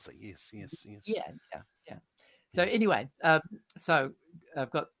 is healthy. Yes. Yeah. So anyway, so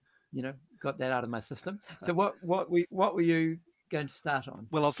I've got that out of my system. So what were you going to start on?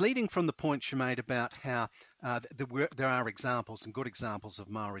 Well, I was leading from the point you made about how there are examples and good examples of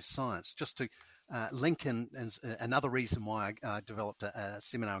Maori science. Just to link in another reason why I developed a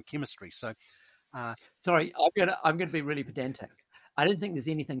seminar on chemistry. So, sorry, I'm going to be really pedantic. I don't think there's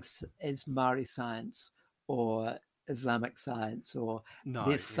anything as Maori science or Islamic science or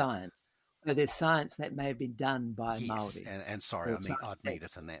there's science. So there's science that may have been done by Māori. And sorry, I'd mean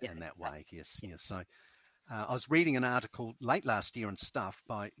it in that way. Yes. So I was reading an article late last year in Stuff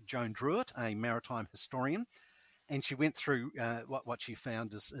by Joan Druitt, a maritime historian, and she went through what she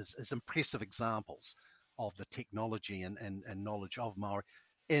found is impressive examples of the technology and knowledge of Māori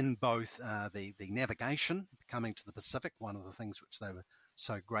in both the navigation, coming to the Pacific, one of the things which they were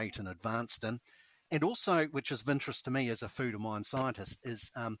so great and advanced in, and also, which is of interest to me as a food and wine scientist, is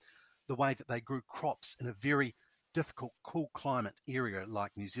the way that they grew crops in a very difficult cool climate area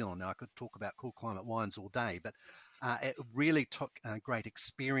like New Zealand. Now, I could talk about cool climate wines all day, but it really took great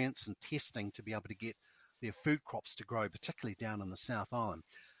experience and testing to be able to get their food crops to grow, particularly down in the South Island.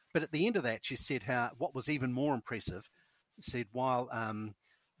 But at the end of that, she said what was even more impressive, said while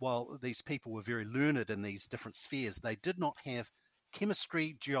these people were very learned in these different spheres, they did not have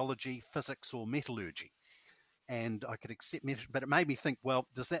chemistry, geology, physics, or metallurgy. And I could accept metallurgy, but it made me think, well,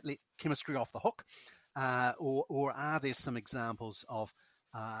 does that let chemistry off the hook? Or are there some examples of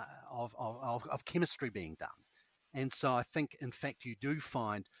chemistry being done? And so I think, in fact, you do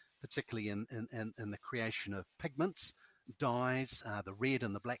find, particularly in the creation of pigments, dyes, the red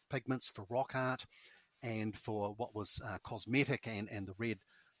and the black pigments for rock art, and for what was cosmetic, and the red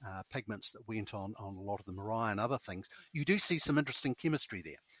pigments that went on a lot of the marae and other things, you do see some interesting chemistry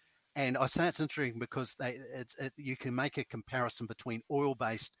there. And I say it's interesting because you can make a comparison between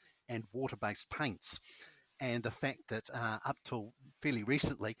oil-based and water-based paints. And the fact that up till fairly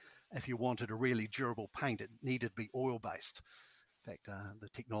recently, if you wanted a really durable paint, it needed to be oil-based. In fact, the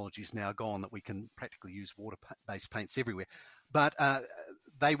technology is now gone that we can practically use water-based paints everywhere. But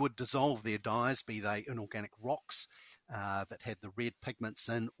they would dissolve their dyes, be they inorganic rocks that had the red pigments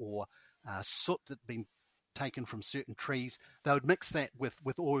in, or soot that had been taken from certain trees. They would mix that with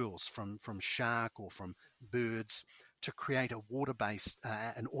oils from shark or from birds to create a water-based,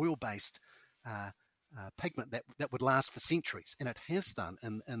 an oil-based pigment that would last for centuries. And it has done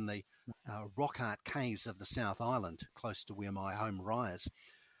in the rock art caves of the South Island, close to where my home marae is.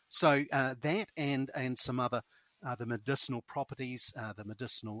 So that and some other the medicinal properties, the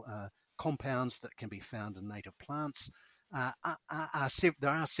medicinal compounds that can be found in native plants. There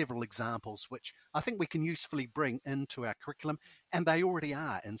are several examples which I think we can usefully bring into our curriculum, and they already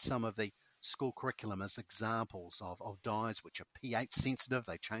are in some of the school curriculum as examples of dyes which are pH sensitive.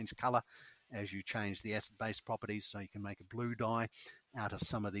 They change colour as you change the acid-base properties, so you can make a blue dye out of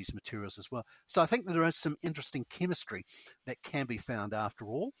some of these materials as well. So I think that there is some interesting chemistry that can be found after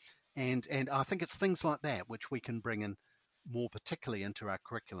all, and I think it's things like that which we can bring in more particularly into our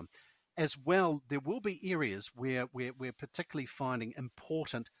curriculum. As well, there will be areas where we're particularly finding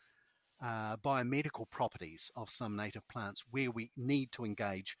important biomedical properties of some native plants where we need to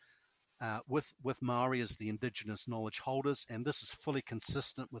engage with Māori as the indigenous knowledge holders, and this is fully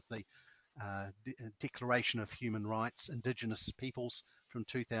consistent with the Declaration of Human Rights, Indigenous Peoples from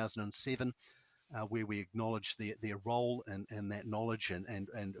 2007, where we acknowledge their role in that knowledge, and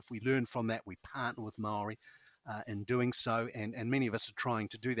if we learn from that, we partner with Māori in doing so, and many of us are trying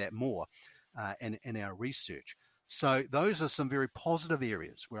to do that more in our research. So those are some very positive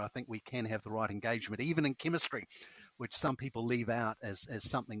areas where I think we can have the right engagement, even in chemistry, which some people leave out as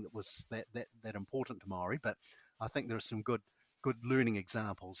something that was that important to Māori. But I think there are some good learning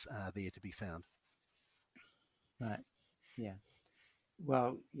examples there to be found. Right. Yeah.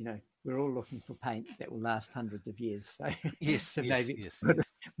 Well, we're all looking for paint that will last hundreds of years. So, maybe it's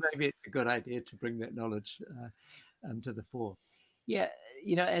a good idea to bring that knowledge to the fore. Yeah,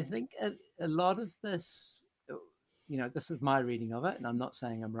 I think a lot of this, this is my reading of it, and I'm not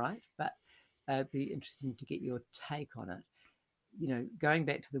saying I'm right, but it'd be interesting to get your take on it. Going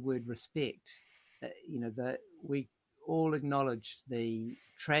back to the word respect, that we all acknowledge the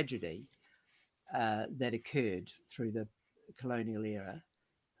tragedy that occurred through the colonial era,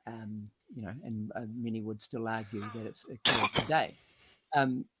 and many would still argue that it's occurred today,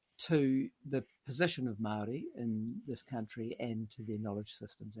 to the position of Māori in this country and to their knowledge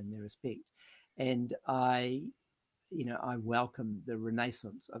systems and their respect. And I welcome the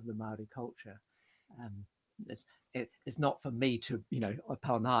renaissance of the Māori culture. It's not for me to,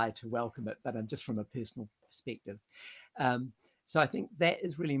 upon high to welcome it, but just from a personal perspective. So I think that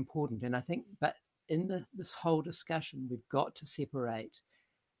is really important. And I think, but in this whole discussion, we've got to separate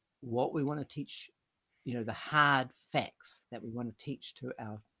what we want to teach, the hard facts that we want to teach to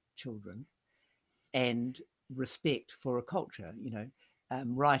our children, and respect for a culture,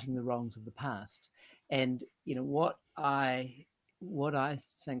 righting the wrongs of the past. And what I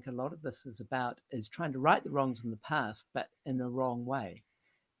think a lot of this is about is trying to right the wrongs in the past, but in the wrong way,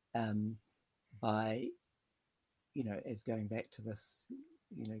 by as going back to this,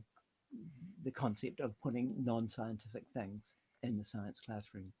 the concept of putting non-scientific things in the science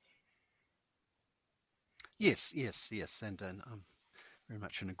classroom. Yes, and I'm very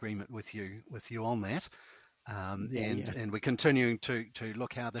much in agreement with you on that. And we're continuing to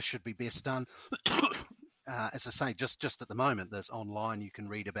look how this should be best done. As I say, just at the moment, there's online you can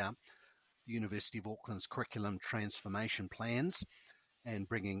read about the University of Auckland's curriculum transformation plans and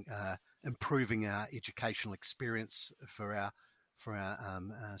improving our educational experience for our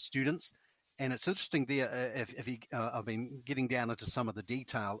students. And it's interesting there, if you, I've been getting down into some of the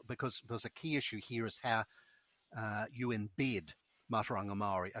detail, because there's a key issue here is how you embed Mātauranga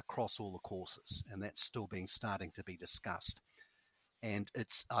Māori across all the courses, and that's still starting to be discussed. And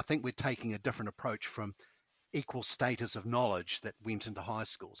I think we're taking a different approach from equal status of knowledge that went into high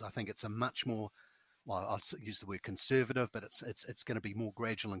schools. I think it's a much more, well, I'll use the word conservative, but it's going to be more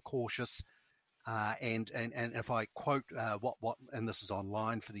gradual and cautious. And if I quote what, and this is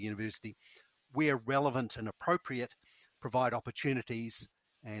online for the university, where relevant and appropriate, provide opportunities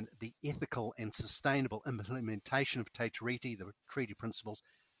and the ethical and sustainable implementation of Te Tiriti, the treaty principles,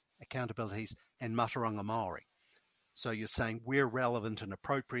 accountabilities, and Mātauranga Māori. So you're saying where relevant and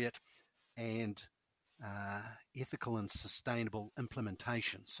appropriate, and ethical and sustainable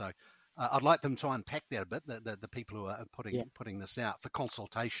implementation. So I'd like them to unpack that a bit, the people who are putting this out for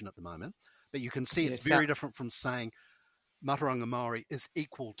consultation at the moment. But you can see it's very different from saying Mātauranga Māori is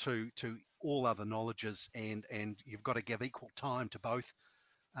equal to all other knowledges, and you've got to give equal time to both.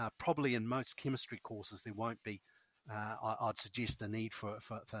 Probably in most chemistry courses there won't be, I'd suggest, a need for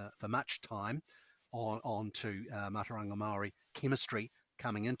much time on to Mātauranga Māori chemistry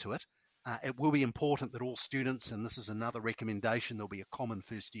coming into it. It will be important that all students, and this is another recommendation, there'll be a common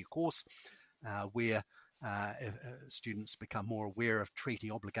first year course where students become more aware of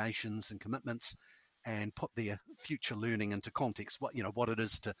treaty obligations and commitments, and put their future learning into context, what it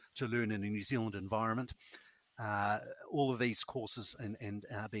is to learn in a New Zealand environment. All of these courses and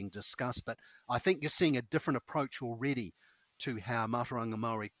are being discussed, but I think you're seeing a different approach already to how Mātauranga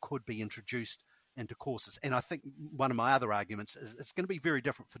Māori could be introduced into courses. And I think one of my other arguments is it's going to be very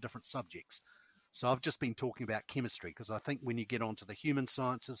different for different subjects. So I've just been talking about chemistry, because I think when you get onto the human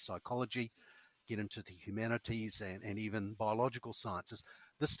sciences, psychology, get into the humanities and even biological sciences,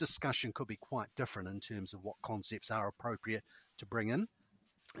 this discussion could be quite different in terms of what concepts are appropriate to bring in,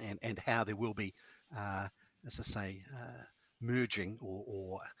 and how there will be, as I say, merging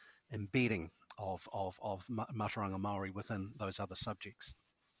or embedding of Mātauranga Māori within those other subjects.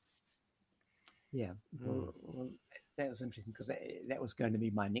 Yeah, well, that was interesting, because that was going to be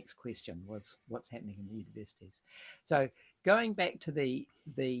my next question, was what's happening in the universities. So going back to the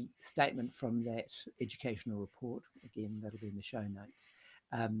statement from that educational report, again, that'll be in the show notes,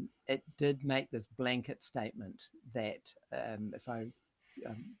 it did make this blanket statement that, if I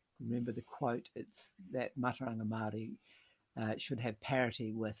remember the quote, it's that Mātauranga Māori should have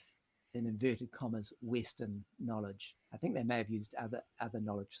parity with, in inverted commas, Western knowledge. I think they may have used other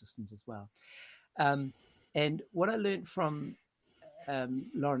knowledge systems as well. And what I learned from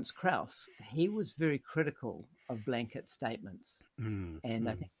Lawrence Krauss, he was very critical of blanket statements, and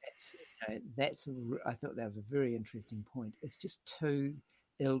I think I thought that was a very interesting point. It's just too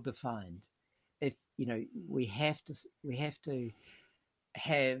ill-defined. If we have to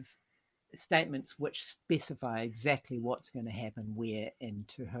have statements which specify exactly what's going to happen where and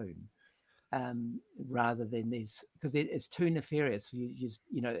to whom. Rather than these, because it's too nefarious.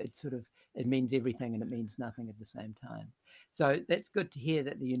 It means everything and it means nothing at the same time. So that's good to hear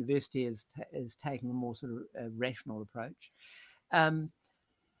that the university is taking a more sort of rational approach. I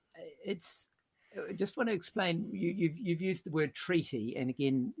just want to explain. You've used the word treaty, and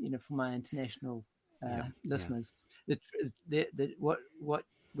again, for my international listeners, what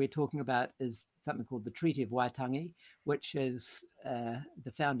we're talking about is something called the Treaty of Waitangi, which is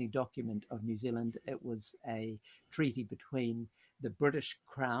the founding document of New Zealand. It was a treaty between the British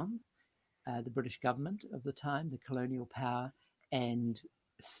Crown, the British government of the time, the colonial power, and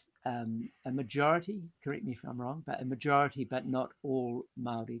a majority, correct me if I'm wrong, but a majority, but not all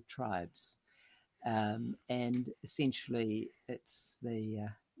Māori tribes. And essentially it's the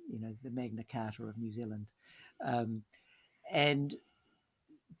Magna Carta of New Zealand. And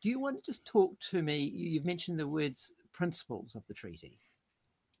do you want to just talk to me? You've mentioned the words principles of the treaty.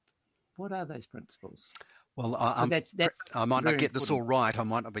 What are those principles? Well, That's I might not very get this all important. right. I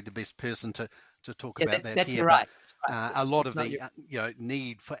might not be the best person to talk Yeah, about that that's here, all but right. That's right. a lot It's of not the your.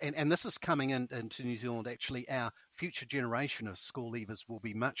 need for, and this is coming into New Zealand. Actually, our future generation of school leavers will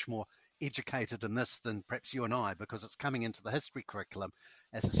be much more educated in this than perhaps you and I, because it's coming into the history curriculum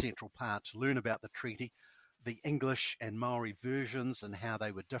as a central part to learn about the treaty, the English and Maori versions and how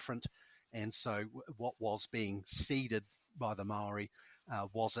they were different, and so what was being ceded by the Maori.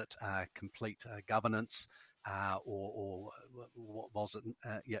 Was it complete governance, or was it?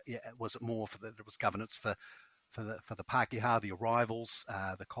 Was it more for that? It was governance for the Pākehā, the arrivals,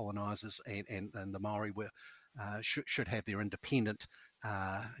 the colonisers, and the Maori were should have their independent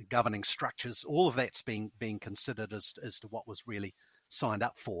governing structures. All of that's being considered as to what was really signed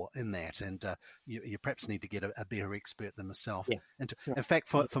up for in that, and you perhaps need to get a better expert than myself. Yeah, And sure. in fact,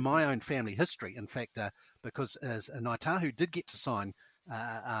 for my own family history, in fact, because as Ngāi Tahu did get to sign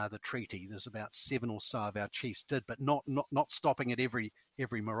the treaty, there's about 7 or so of our chiefs did, but not stopping at every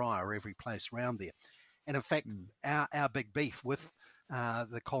marae or every place around there. And in fact, our big beef with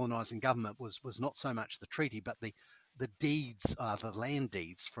the colonising government was not so much the treaty, but the deeds, the land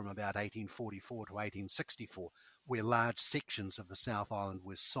deeds from about 1844 to 1864, where large sections of the South Island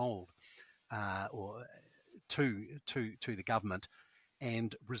were sold or to the government,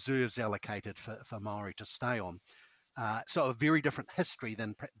 and reserves allocated for Maori to stay on. So a very different history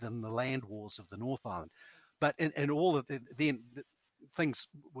than the land wars of the North Island. But in all of things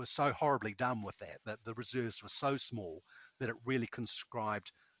were so horribly done with that the reserves were so small that it really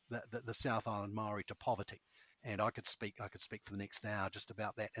conscribed the South Island Maori to poverty. And I could speak for the next hour just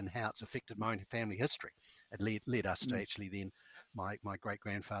about that and how it's affected my own family history. It led us to actually then my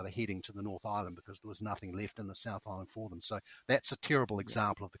great-grandfather heading to the North Island because there was nothing left in the South Island for them. So that's a terrible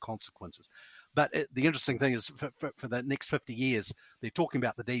example of the consequences. But the interesting thing is for the next 50 years, they're talking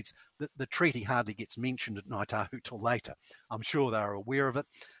about the deeds. The treaty hardly gets mentioned at Ngāi Tahu till later. I'm sure they're aware of it,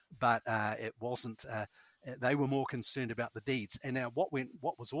 but it wasn't. They were more concerned about the deeds. And now what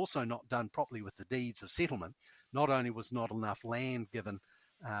was also not done properly with the deeds of settlement, not only was not enough land given,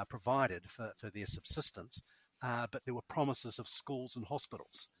 provided for their subsistence, but there were promises of schools and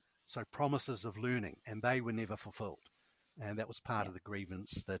hospitals. So promises of learning, and they were never fulfilled. And that was part of the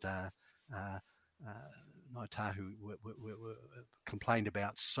grievance that Ngāi Tahu were complained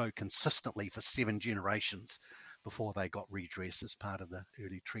about so consistently for 7 generations before they got redress as part of the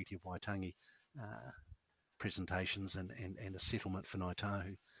early Treaty of Waitangi presentations and a settlement for Ngāi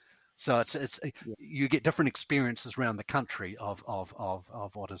Tahu. So it's you get different experiences around the country of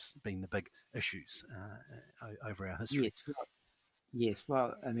what has been the big issues over our history. Yes.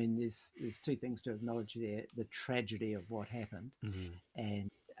 Well, I mean, there's 2 things to acknowledge there: the tragedy of what happened,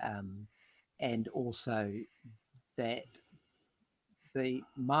 and also that the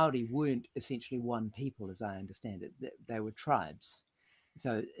Māori weren't essentially one people, as I understand it. They were tribes.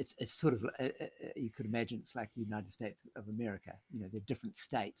 So it's sort of, you could imagine it's like the United States of America. They're different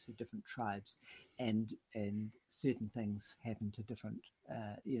states, they're different tribes, and certain things happen to different,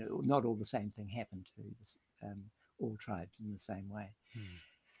 not all the same thing happened to all tribes in the same way.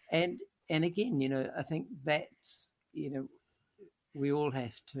 And again, I think that's, we all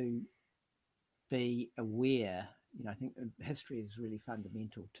have to be aware. I think history is really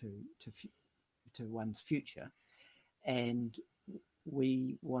fundamental to one's future, and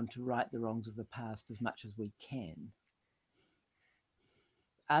we want to right the wrongs of the past as much as we can.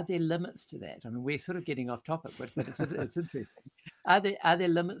 Are there limits to that? I mean, we're sort of getting off topic, but it's interesting. Are there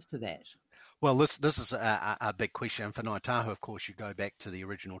limits to that? Well, this is a big question. For Ngāi Tahu, of course, you go back to the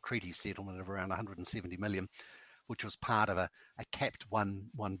original treaty settlement of around 170 million, which was part of a capped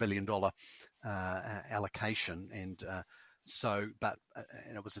 $1 billion allocation. And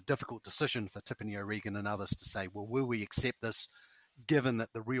and it was a difficult decision for Tipene O'Regan and others to say, well, will we accept this, given that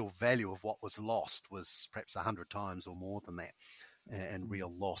the real value of what was lost was perhaps 100 times or more than that, and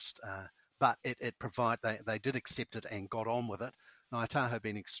real lost. But they did accept it and got on with it. Ngāi Tahu have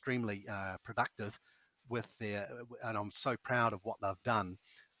been extremely productive with and I'm so proud of what they've done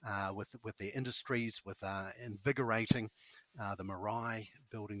with their industries, with invigorating the marae,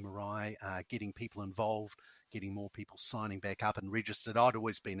 building marae, getting people involved, getting more people signing back up and registered. I'd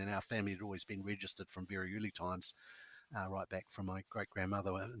always been, in our family, had always been registered from very early times, right back from my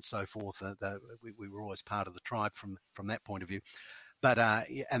great-grandmother and so forth. We were always part of the tribe from that point of view. But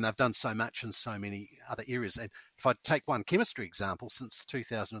and they've done so much in so many other areas. And if I take one chemistry example, since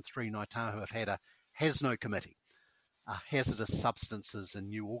 2003, Ngāi Tahu have had a HASNO committee, a hazardous substances and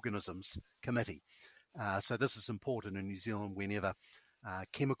new organisms committee. So this is important in New Zealand whenever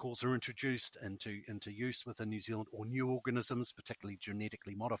chemicals are introduced into use within New Zealand, or new organisms, particularly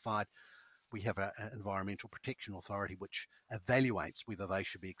genetically modified. we have an Environmental Protection Authority which evaluates whether they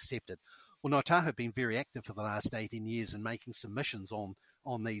should be accepted. Well, Ngāi Tahu have been very active for the last 18 years in making submissions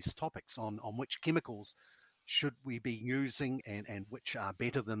on these topics, on which chemicals should we be using and which are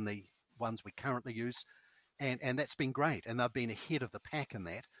better than the ones we currently use. And that's been great. And they've been ahead of the pack in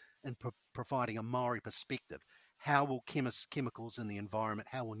that, in providing a Māori perspective. How will chemicals in the environment,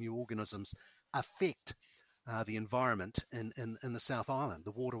 how will new organisms affect the environment in the South Island,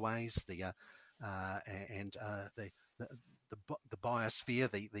 the waterways, the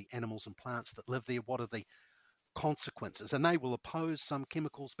biosphere, the animals and plants that live there? What are the consequences? And they will oppose some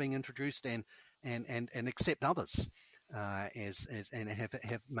chemicals being introduced and accept others and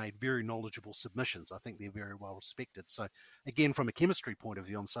have made very knowledgeable submissions. I think they're very well respected. So again, from a chemistry point of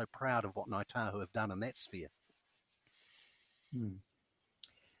view, I'm so proud of what Ngāi Tahu have done in that sphere.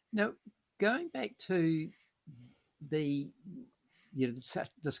 Now, going back to the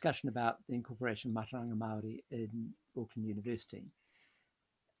discussion about the incorporation of Mātauranga Māori in Auckland University,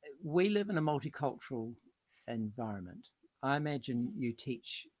 we live in a multicultural environment. I imagine you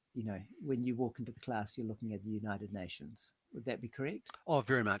teach, when you walk into the class, you're looking at the United Nations. Would that be correct? Oh,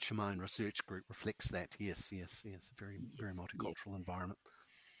 very much. My own research group reflects that. Yes. Very multicultural environment.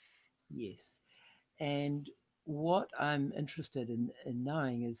 Yes. And what I'm interested in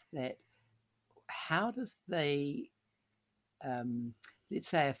knowing is that how does they, let's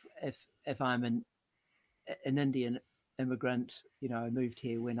say if I'm an Indian immigrant, I moved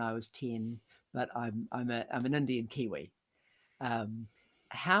here when I was 10, but I'm an Indian Kiwi.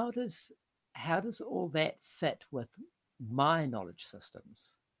 How does all that fit with my knowledge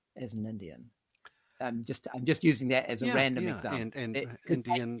systems as an Indian? I'm just using that as a random example. And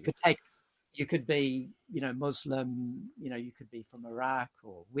Indian. You could be, Muslim, you could be from Iraq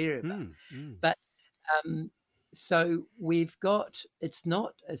or wherever. But so we've got, it's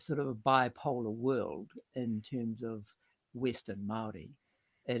not a sort of a bipolar world in terms of Western Māori.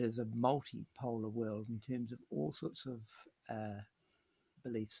 It is a multipolar world in terms of all sorts of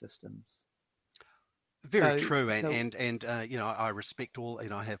belief systems. Very true, and I respect all,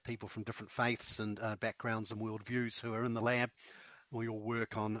 I have people from different faiths and backgrounds and worldviews who are in the lab. We all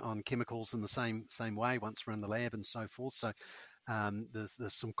work on chemicals in the same way once we're in the lab and so forth. So there's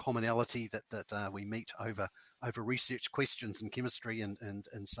some commonality that we meet over research questions in chemistry and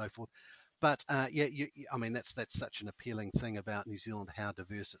so forth. But that's such an appealing thing about New Zealand, how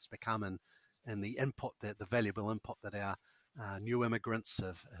diverse it's become, and the input, the valuable input that our new immigrants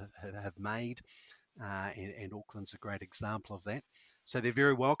have made. And Auckland's a great example of that. So they're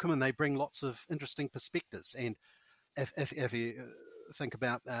very welcome, and they bring lots of interesting perspectives. And if you think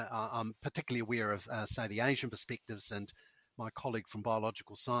about, I'm particularly aware of, say, the Asian perspectives, and my colleague from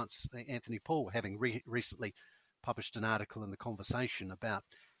biological science, Anthony Paul, having recently published an article in The Conversation about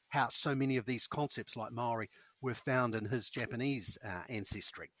how so many of these concepts like Māori were found in his Japanese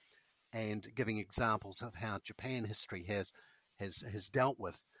ancestry, and giving examples of how Japan history has dealt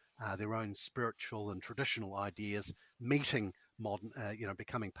with their own spiritual and traditional ideas, meeting modern,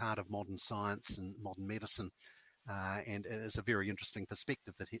 becoming part of modern science and modern medicine. And it is a very interesting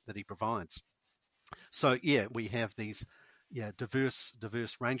perspective that he provides. So we have these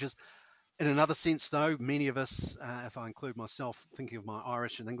diverse ranges. In another sense, though, many of us, if I include myself, thinking of my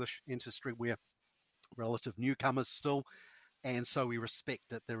Irish and English ancestry, we're relative newcomers still, and so we respect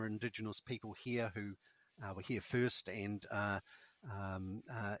that there are Indigenous people here who were here first, and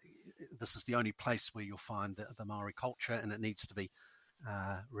this is the only place where you'll find the Māori culture, and it needs to be,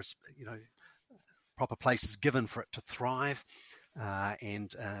 proper places given for it to thrive,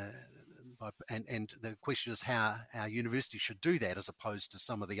 and the question is how our university should do that, as opposed to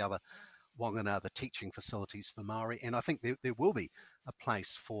some of the other wanganga, the teaching facilities for Māori. And I think there will be a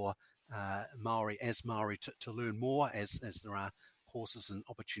place for Māori to learn more, as there are courses and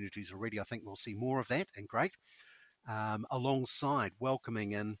opportunities already. I think we'll see more of that, and great. Alongside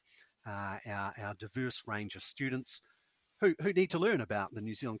welcoming in our diverse range of students who need to learn about the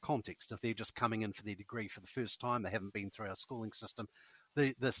New Zealand context. If they're just coming in for their degree for the first time, they haven't been through our schooling system,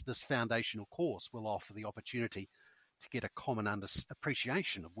 this foundational course will offer the opportunity to get a common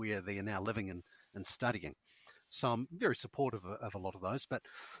appreciation of where they are now living and studying. So I'm very supportive of a lot of those. But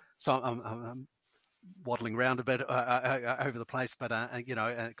so I'm waddling around a bit over the place, but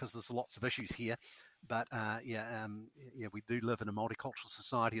because there's lots of issues here. But we do live in a multicultural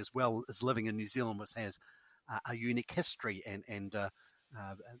society, as well as living in New Zealand, which has a unique history and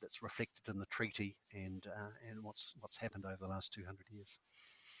that's reflected in the treaty and what's happened over the last 200 years.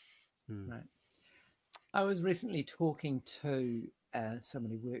 Right. I was recently talking to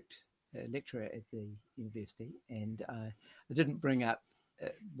someone who worked, a lecturer at the university, and I didn't bring up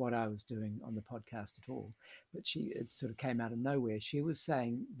what I was doing on the podcast at all, but it sort of came out of nowhere. She was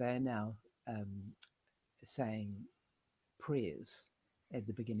saying they're now saying prayers at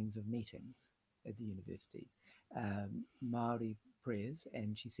the beginnings of meetings at the university, Māori prayers,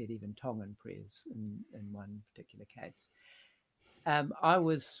 and she said even Tongan prayers in one particular case. I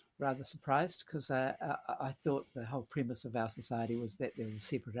was rather surprised because I thought the whole premise of our society was that there was a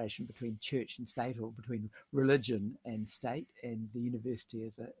separation between church and state, or between religion and state, and the university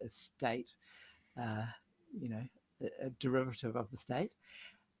is a state, a derivative of the state.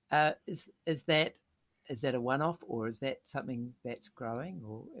 Is that a one-off, or is that something that's growing,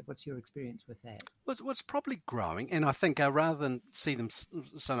 or what's your experience with that? Well, it's probably growing, and I think rather than see them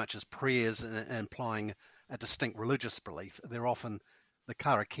so much as prayers and implying a distinct religious belief, they're often, the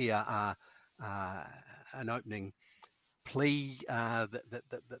karakia are an opening plea that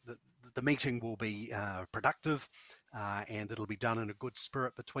the meeting will be productive and it'll be done in a good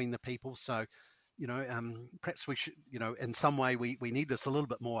spirit between the people. So, perhaps we should, in some way we need this a little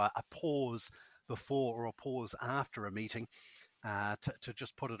bit more, a pause before or a pause after a meeting to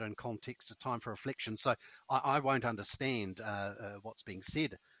just put it in context, a time for reflection. So I won't understand what's being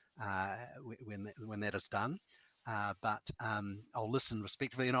said when that is done, but I'll listen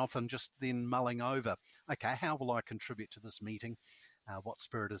respectfully, and often just then mulling over, okay, how will I contribute to this meeting? What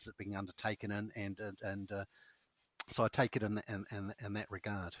spirit is it being undertaken in? And so I take it in that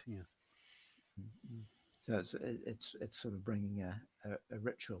regard. Yeah. Mm-hmm. So it's sort of bringing a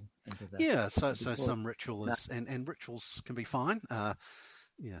ritual into that. Yeah. So some ritual is, and rituals can be fine.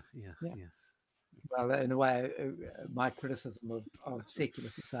 Yeah. Well, in a way, my criticism of secular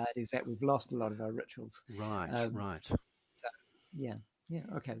society is that we've lost a lot of our rituals. Right. So, yeah.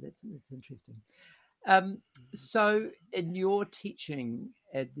 Okay, that's interesting. So, in your teaching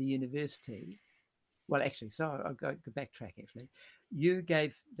at the university, well, actually, so I'll go backtrack. Actually, you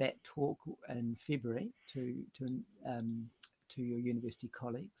gave that talk in February to your university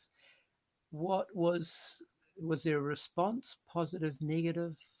colleagues. What was there a response? Positive,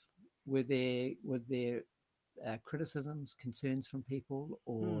 negative? Were there criticisms, concerns from people,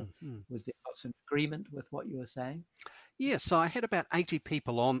 or was there lots of agreement with what you were saying? Yeah, so I had about 80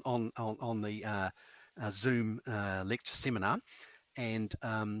 people on the Zoom lecture seminar, and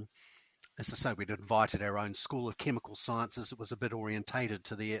as I say, we'd invited our own School of Chemical Sciences. It was a bit orientated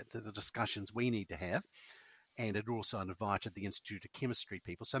to the discussions we need to have, and it also invited the Institute of Chemistry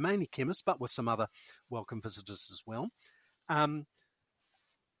people, so mainly chemists, but with some other welcome visitors as well.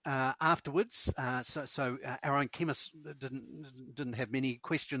 Afterwards, so our own chemists didn't have many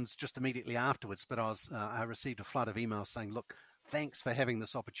questions just immediately afterwards, but I received a flood of emails saying, look, thanks for having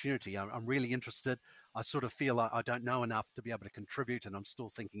this opportunity. I'm really interested. I sort of feel like I don't know enough to be able to contribute, and I'm still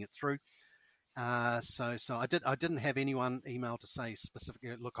thinking it through. So I didn't have anyone email to say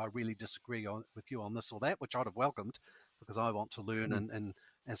specifically, look, I really disagree with you on this or that, which I'd have welcomed, because I want to learn. And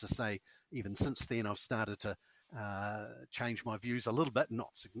as I say, even since then, I've started to change my views a little bit, not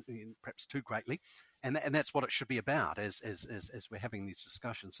perhaps too greatly, and that's what it should be about as we're having these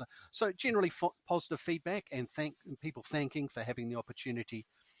discussions. So generally positive feedback, and people thanking for having the opportunity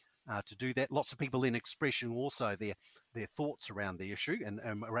to do that. Lots of people then expressing also their thoughts around the issue, and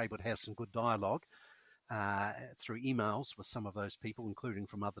we're able to have some good dialogue through emails with some of those people, including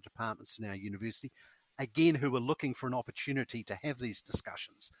from other departments in our university, again, who are looking for an opportunity to have these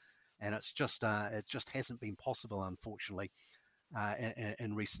discussions. And it just hasn't been possible, unfortunately,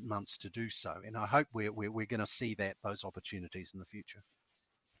 in recent months to do so. And I hope we're going to see those opportunities in the future.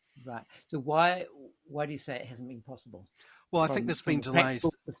 Right. So why do you say it hasn't been possible? Well, I think there's been delays.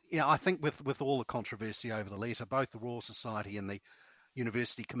 Yeah, I think with all the controversy over the letter, both the Royal Society and the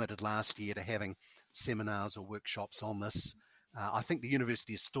university committed last year to having seminars or workshops on this. I think the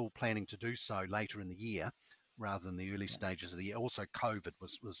university is still planning to do so later in the year, rather than the early stages of the year. Also, COVID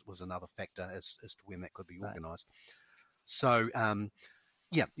was another factor as to when that could be organised. So,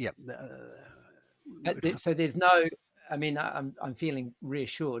 so there's no. I mean, I'm feeling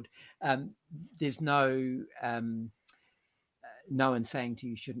reassured. There's no one saying to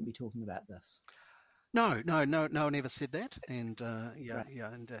you shouldn't be talking about this. No one ever said that. And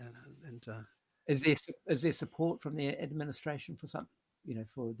is there support from the administration for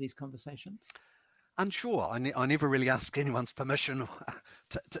for these conversations? Unsure. I never really asked anyone's permission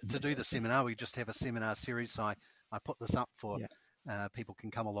to do the seminar. We just have a seminar series. So I put this up for people can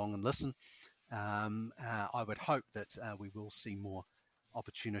come along and listen. I would hope that we will see more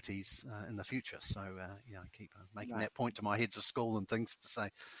opportunities in the future. So I keep making that point to my heads of school and things to say,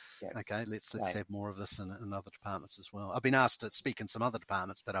 okay, let's have more of this in other departments as well. I've been asked to speak in some other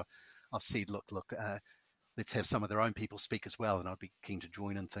departments, but I've said, look, let's have some of their own people speak as well, and I'd be keen to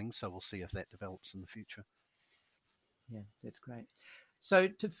join in things. So we'll see if that develops in the future. Yeah, that's great. So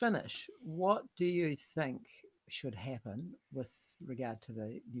to finish, what do you think should happen with regard to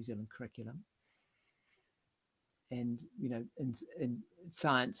the New Zealand curriculum? And in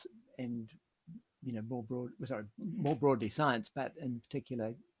science and more broadly science, but in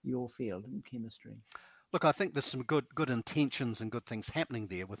particular your field in chemistry. Look, I think there's some good intentions and good things happening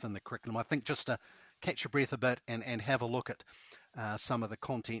there within the curriculum. I think just to catch your breath a bit and have a look at some of the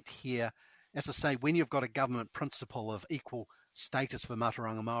content here. As I say, when you've got a government principle of equal status for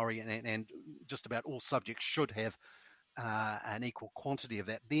Mātauranga Māori and just about all subjects should have an equal quantity of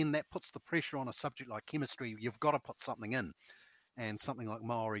that, then that puts the pressure on a subject like chemistry. You've got to put something in. And something like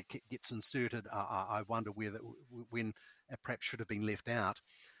Māori gets inserted. I wonder when it perhaps should have been left out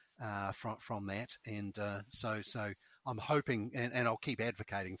from that. And so I'm hoping, and I'll keep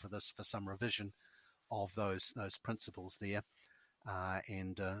advocating for this, for some revision of those principles there.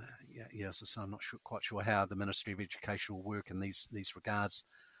 So I'm not quite sure how the Ministry of Education will work in these regards.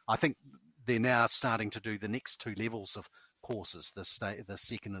 I think they're now starting to do the next two levels of courses, the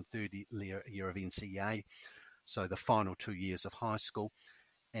second and third year of NCEA, so the final 2 years of high school.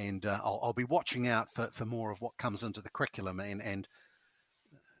 And I'll be watching out for more of what comes into the curriculum and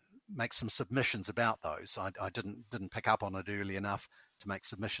make some submissions about those. I didn't pick up on it early enough to make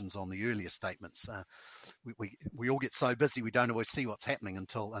submissions on the earlier statements. We all get so busy we don't always see what's happening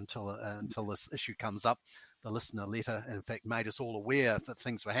until this issue comes up. The listener letter, in fact, made us all aware that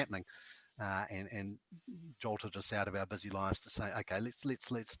things were happening, and jolted us out of our busy lives to say, okay,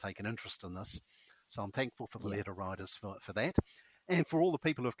 let's take an interest in this. So I'm thankful for the letter writers for that, and for all the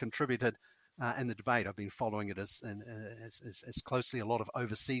people who have contributed in the debate. I've been following it as closely. A lot of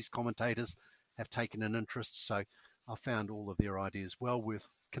overseas commentators have taken an interest, so I found all of their ideas well worth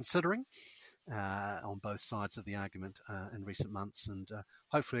considering on both sides of the argument in recent months. And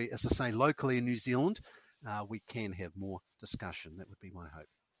hopefully, as I say, locally in New Zealand, we can have more discussion. That would be my hope.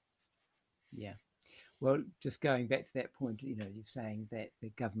 Yeah. Well, just going back to that point, you're saying that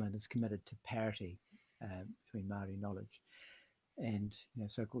the government is committed to parity between Māori knowledge and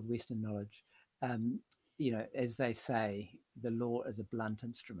so-called Western knowledge. As they say, the law is a blunt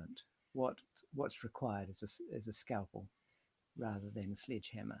instrument. What's required is a scalpel rather than a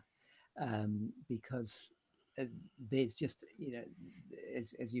sledgehammer, because there's just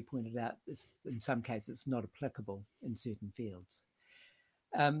as you pointed out, in some cases it's not applicable in certain fields.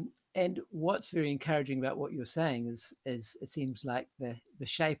 And what's very encouraging about what you're saying is it seems like the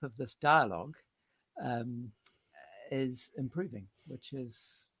shape of this dialogue is improving, which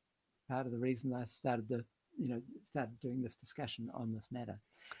is part of the reason I started doing this discussion on this matter.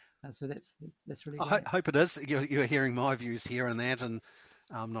 So that's really great. I hope it is. You're hearing my views here and that, and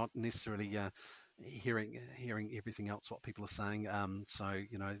I'm not necessarily hearing everything else what people are saying.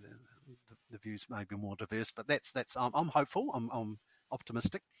 The views may be more diverse, but that's. I'm hopeful. I'm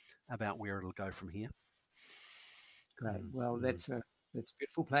optimistic about where it'll go from here. Great. Well, that's a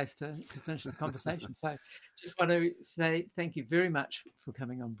beautiful place to finish the conversation. So just want to say thank you very much for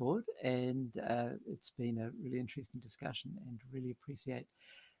coming on board, and it's been a really interesting discussion, and really appreciate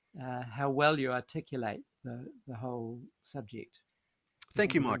how well you articulate the whole subject.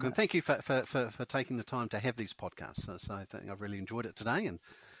 Thank you, Michael, and thank you for taking the time to have these podcasts. So I think I've really enjoyed it today,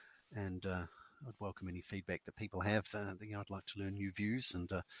 and I'd welcome any feedback that people have. I'd like to learn new views and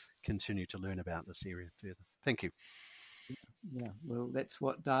continue to learn about this area further. Thank you. Yeah, well, that's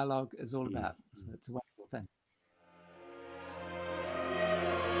what dialogue is all about. So it's a wonderful thing.